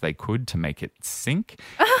hard as they could to make it sink.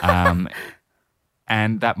 And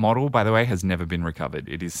that model, by the way, has never been recovered.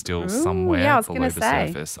 It is still somewhere below the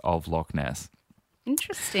surface of Loch Ness.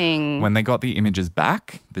 Interesting. When they got the images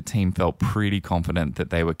back, the team felt pretty confident that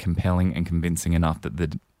they were compelling and convincing enough that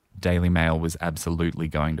the Daily Mail was absolutely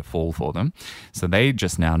going to fall for them. So they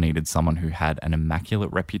just now needed someone who had an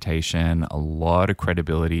immaculate reputation, a lot of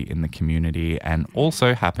credibility in the community, and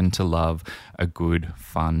also happened to love a good,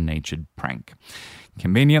 fun-natured prank.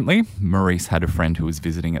 Conveniently, Maurice had a friend who was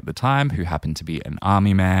visiting at the time who happened to be an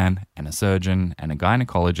army man and a surgeon and a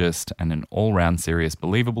gynecologist and an all-round serious,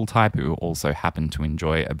 believable type who also happened to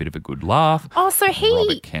enjoy a bit of a good laugh. Oh, so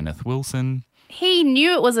Robert Kenneth Wilson. He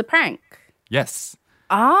knew it was a prank? Yes.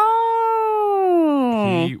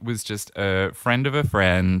 Oh. He was just a friend of a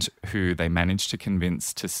friend who they managed to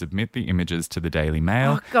convince to submit the images to the Daily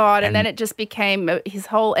Mail. Oh, God. And then it just became his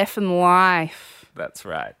whole effing life. That's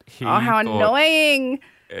right. How annoying.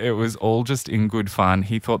 It was all just in good fun.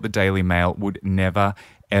 He thought the Daily Mail would never,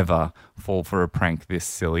 ever fall for a prank this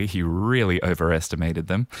silly. He really overestimated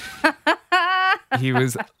them. He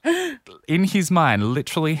was, in his mind,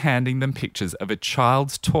 literally handing them pictures of a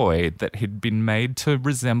child's toy that had been made to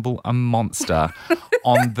resemble a monster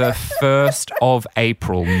on the 1st of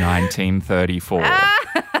April, 1934.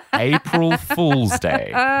 April Fool's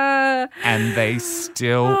Day. And they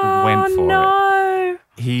still went for it.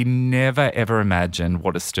 He never, ever imagined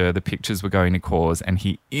what a stir the pictures were going to cause, and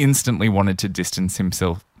he instantly wanted to distance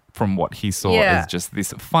himself from what he saw as just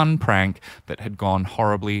this fun prank that had gone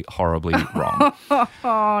horribly, horribly wrong.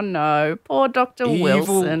 Oh, no. Poor Dr.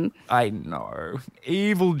 Wilson. I know.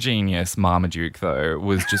 Evil genius Marmaduke, though,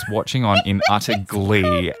 was just watching on in utter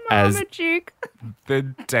glee as the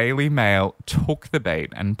Daily Mail took the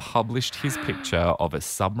bait and published his picture of a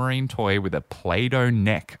submarine toy with a Play-Doh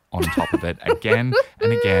neck on top of it again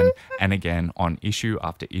and again and again on issue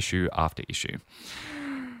after issue after issue.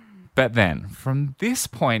 But then, from this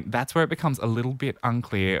point, that's where it becomes a little bit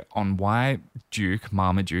unclear on why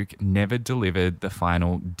Marmaduke, never delivered the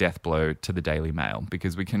final death blow to the Daily Mail,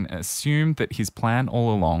 because we can assume that his plan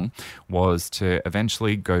all along was to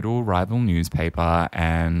eventually go to a rival newspaper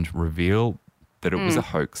and reveal that it was a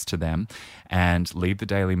hoax to them and leave the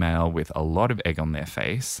Daily Mail with a lot of egg on their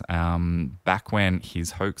face. Back when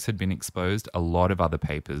his hoax had been exposed, a lot of other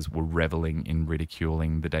papers were reveling in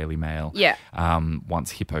ridiculing the Daily Mail once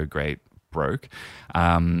Hippogate broke.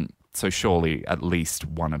 So surely at least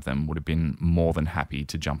one of them would have been more than happy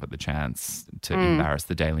to jump at the chance to embarrass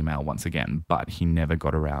the Daily Mail once again, but he never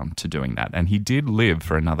got around to doing that. And he did live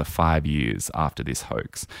for another 5 years after this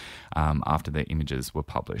hoax, after the images were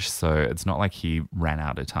published. So it's not like he ran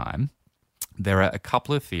out of time. There are a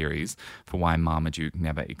couple of theories for why Marmaduke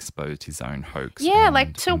never exposed his own hoax. Yeah,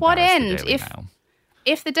 like to what end?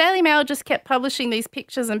 If the Daily Mail just kept publishing these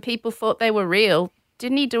pictures and people thought they were real,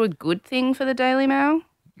 didn't he do a good thing for the Daily Mail?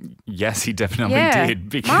 Yes, he definitely did,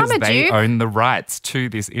 because they own the rights to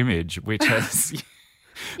this image, which has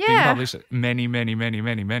been published many, many, many,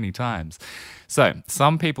 many, many times. So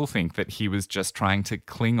some people think that he was just trying to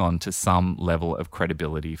cling on to some level of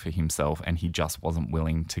credibility for himself, and he just wasn't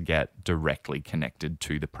willing to get directly connected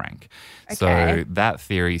to the prank. Okay. So that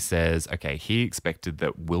theory says, okay, he expected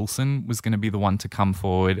that Wilson was going to be the one to come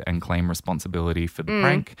forward and claim responsibility for the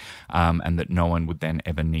prank, and that no one would then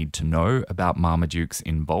ever need to know about Marmaduke's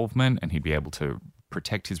involvement, and he'd be able to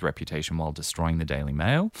protect his reputation while destroying the Daily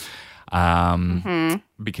Mail.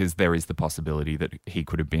 Because there is the possibility that he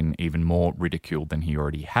could have been even more ridiculed than he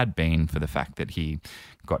already had been for the fact that he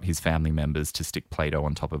got his family members to stick Play-Doh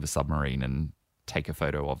on top of a submarine and take a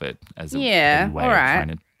photo of it as a way of trying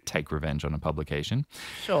to take revenge on a publication.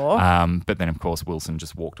 Sure. But then, of course, Wilson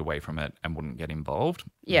just walked away from it and wouldn't get involved.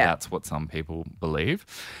 Yeah. That's what some people believe.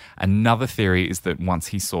 Another theory is that once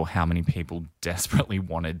he saw how many people desperately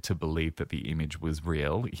wanted to believe that the image was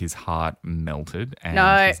real, his heart melted and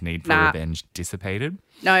his need for revenge dissipated.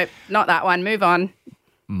 No, not that one. Move on.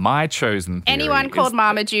 My chosen theory Anyone called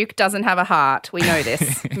Marmaduke doesn't have a heart. We know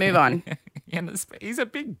this. Move on. He's a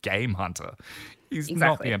big game hunter. He's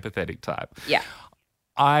Exactly. not the empathetic type. Yeah.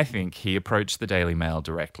 I think he approached the Daily Mail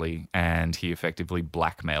directly and he effectively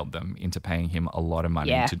blackmailed them into paying him a lot of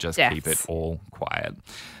money to just keep it all quiet.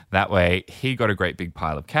 That way, he got a great big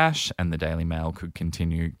pile of cash and the Daily Mail could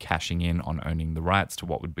continue cashing in on owning the rights to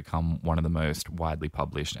what would become one of the most widely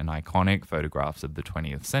published and iconic photographs of the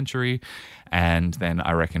 20th century. And then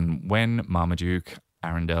I reckon when Marmaduke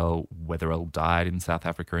Arundel Wetherell died in South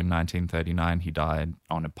Africa in 1939, he died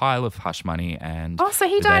on a pile of hush money. And so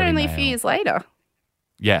he died only a few years later.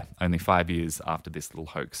 Yeah, only 5 years after this little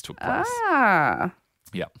hoax took place. Ah.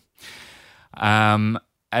 Yeah.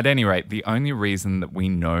 At any rate, the only reason that we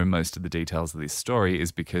know most of the details of this story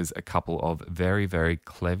is because a couple of very, very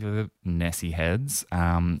clever Nessie heads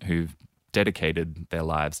who've dedicated their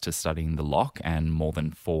lives to studying the loch and more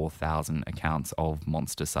than 4,000 accounts of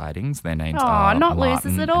monster sightings. Their names are not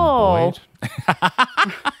Martin losers at and all.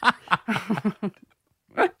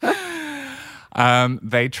 Boyd.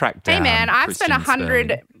 They tracked down. Hey man, I've Christian spent 100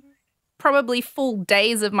 Sperling. probably full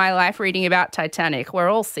days of my life reading about Titanic. We're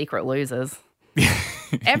all secret losers.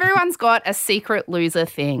 Everyone's got a secret loser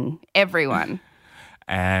thing. Everyone.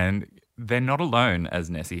 And they're not alone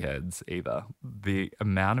as Nessie heads either. The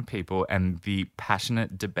amount of people and the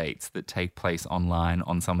passionate debates that take place online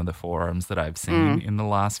on some of the forums that I've seen in the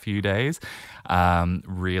last few days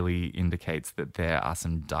really indicates that there are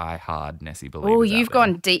some die-hard Nessie believers. Oh, you've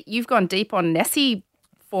gone deep. You've gone deep on Nessie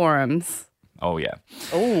forums. Oh, yeah.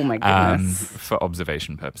 Oh, my goodness. For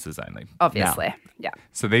observation purposes only. Obviously, Now, yeah.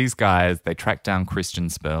 so these guys, they tracked down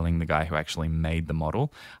Christian Sperling, the guy who actually made the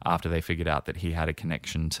model, after they figured out that he had a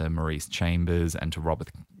connection to Maurice Chambers and to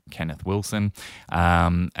Robert Kenneth Wilson.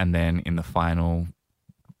 And then in the final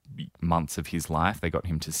months of his life, they got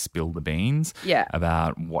him to spill the beans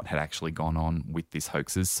about what had actually gone on with these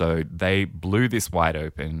hoaxes. So they blew this wide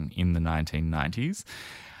open in the 1990s.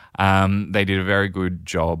 They did a very good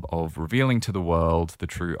job of revealing to the world the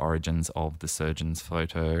true origins of the surgeon's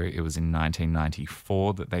photo. It was in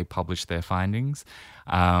 1994 that they published their findings.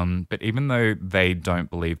 But even though they don't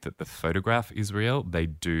believe that the photograph is real, they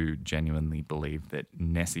do genuinely believe that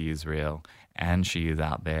Nessie is real and she is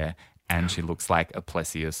out there and she looks like a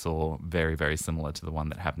plesiosaur, very, very similar to the one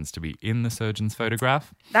that happens to be in the surgeon's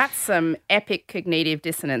photograph. That's some epic cognitive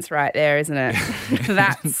dissonance right there, isn't it?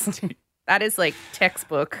 That is like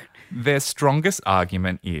textbook. Their strongest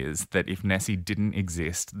argument is that if Nessie didn't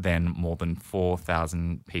exist, then more than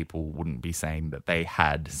 4,000 people wouldn't be saying that they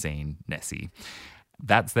had seen Nessie.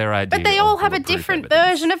 That's their idea. But they all have a bulletproof different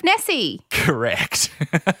evidence. version of Nessie. Correct.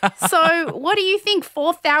 So what do you think?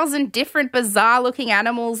 4,000 different bizarre-looking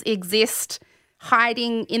animals exist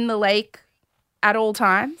hiding in the lake at all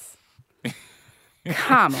times?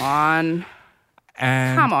 Come on.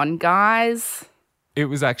 Come on, guys. It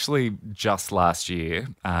was actually just last year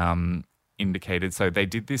indicated. So they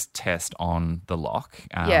did this test on the loch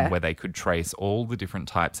where they could trace all the different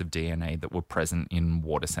types of DNA that were present in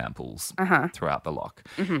water samples throughout the loch.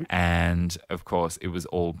 Mm-hmm. And, of course, it was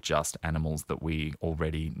all just animals that we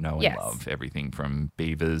already know and love. Everything from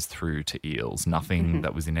beavers through to eels. Nothing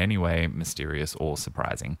that was in any way mysterious or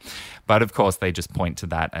surprising. But, of course, they just point to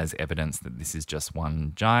that as evidence that this is just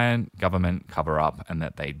one giant government cover-up and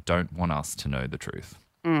that they don't want us to know the truth.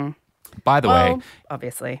 By the way,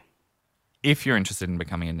 obviously, if you're interested in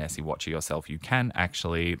becoming a Nessie watcher yourself, you can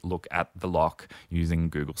actually look at the loch using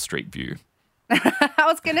Google Street View. I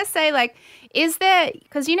was going to say, like, is there,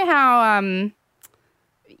 because you know how,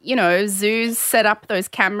 zoos set up those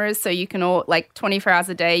cameras so you can all, like, 24 hours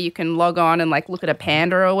a day, you can log on and, like, look at a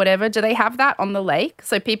panda or whatever. Do they have that on the lake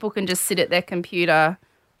so people can just sit at their computer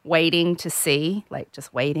waiting to see, like,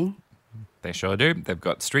 just waiting? They sure do. They've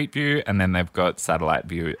got Street View and then they've got Satellite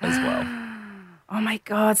View as well. Oh, my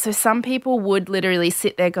God. So some people would literally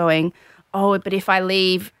sit there going, oh, but if I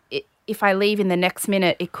leave in the next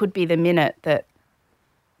minute, it could be the minute that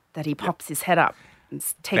he pops his head up and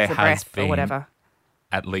takes a breath or whatever.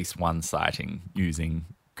 At least one sighting using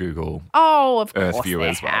Google Earth View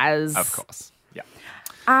as well. has. Of course. Yeah.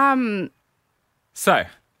 So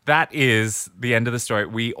that is the end of the story.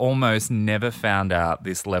 We almost never found out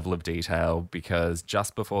this level of detail because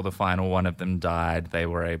just before the final one of them died, they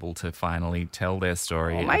were able to finally tell their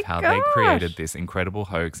story of how they created this incredible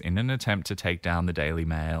hoax in an attempt to take down the Daily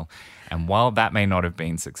Mail. And while that may not have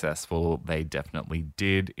been successful, they definitely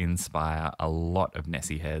did inspire a lot of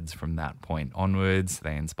Nessie heads from that point onwards.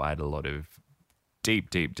 They inspired a lot of deep,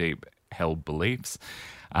 deep, deep held beliefs.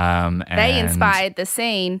 They inspired the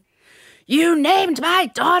scene. You named my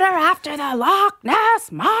daughter after the Loch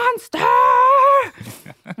Ness Monster.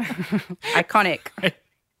 Iconic.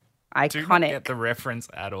 I do not get the reference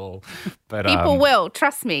at all. But people will.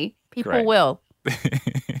 Trust me. People will.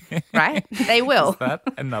 Right? They will. Is that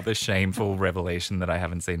another shameful revelation that I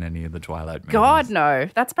haven't seen any of the Twilight movies? God, no.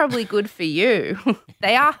 That's probably good for you.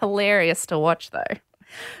 They are hilarious to watch, though.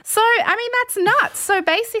 So, I mean, that's nuts. So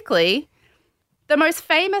basically, the most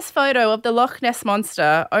famous photo of the Loch Ness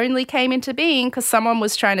Monster only came into being because someone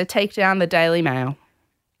was trying to take down the Daily Mail.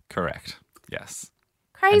 Correct. Yes.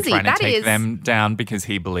 Crazy. And trying to take them down because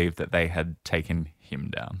he believed that they had taken him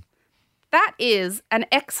down. That is an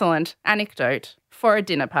excellent anecdote for a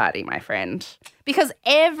dinner party, my friend, because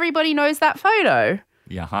everybody knows that photo.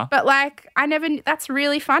 Yeah. But that's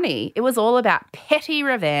really funny. It was all about petty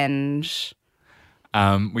revenge.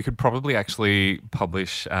 We could probably actually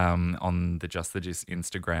publish on the Just the Gist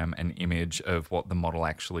Instagram an image of what the model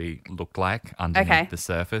actually looked like underneath the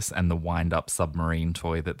surface and the wind-up submarine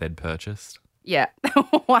toy that they'd purchased. Yeah,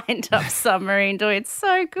 wind-up submarine toy. It's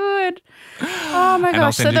so good. Oh, my gosh. And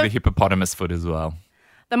I'll send you the hippopotamus foot as well.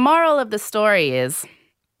 The moral of the story is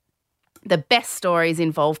the best stories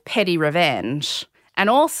involve petty revenge and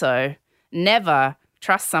also never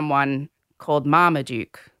trust someone called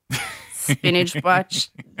Marmaduke. Spinach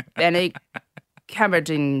Butch, Benny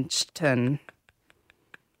Cameron.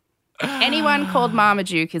 Anyone called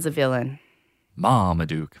Marmaduke is a villain.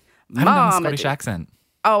 Marmaduke. I haven't done a Scottish accent.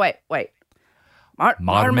 Oh, wait.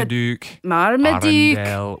 Marmaduke. Marmaduke.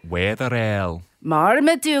 Arundel, Wetherell.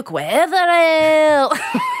 Marmaduke, Wetherell.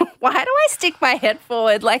 Why do I stick my head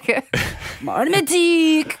forward like a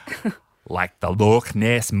Marmaduke? Like the Loch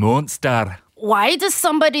Ness Monster. Why does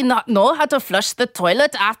somebody not know how to flush the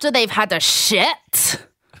toilet after they've had a shit?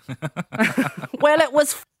 Well, it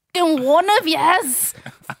was fucking one of yous.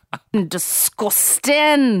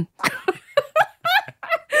 Disgusting.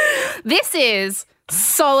 This is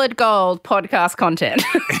solid gold podcast content.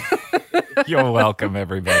 You're welcome,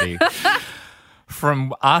 everybody.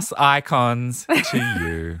 From us icons to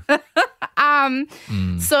you.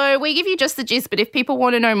 So we give you just the gist, but if people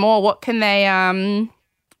want to know more, what can they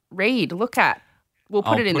look at? We'll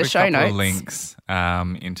put it in the show notes. I'll put a couple of links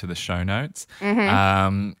into the show notes.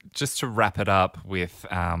 Just to wrap it up with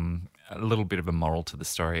a little bit of a moral to the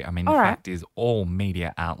story. I mean, the fact is all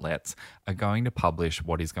media outlets are going to publish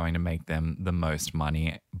what is going to make them the most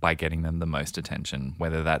money by getting them the most attention,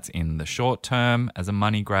 whether that's in the short term as a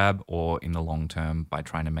money grab or in the long term by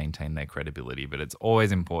trying to maintain their credibility. But it's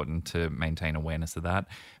always important to maintain awareness of that.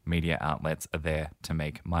 Media outlets are there to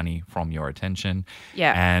make money from your attention.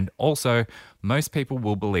 Yeah. And also, most people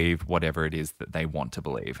will believe whatever it is that they want to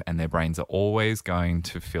believe, and their brains are always going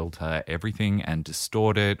to filter everything and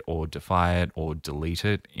distort it or defy it or delete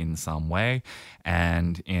it in some way.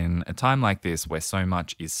 And in a time like this where so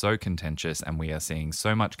much is so contentious and we are seeing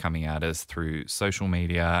so much coming at us through social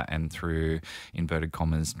media and through, inverted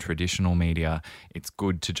commas, traditional media, it's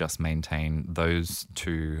good to just maintain those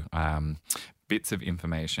two bits of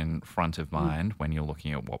information front of mind when you're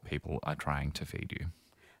looking at what people are trying to feed you.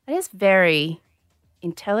 That is very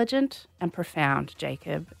intelligent and profound,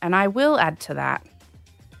 Jacob. And I will add to that,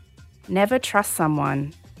 never trust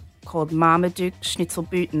someone called Marmaduke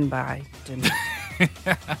Schnitzelbutenbeiden.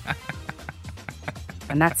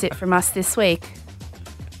 And that's it from us this week.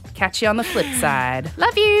 Catch you on the flip side.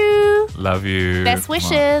 Love you. Love you. Best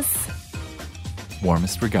wishes.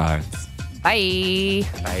 Warmest regards. Bye.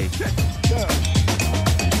 Bye.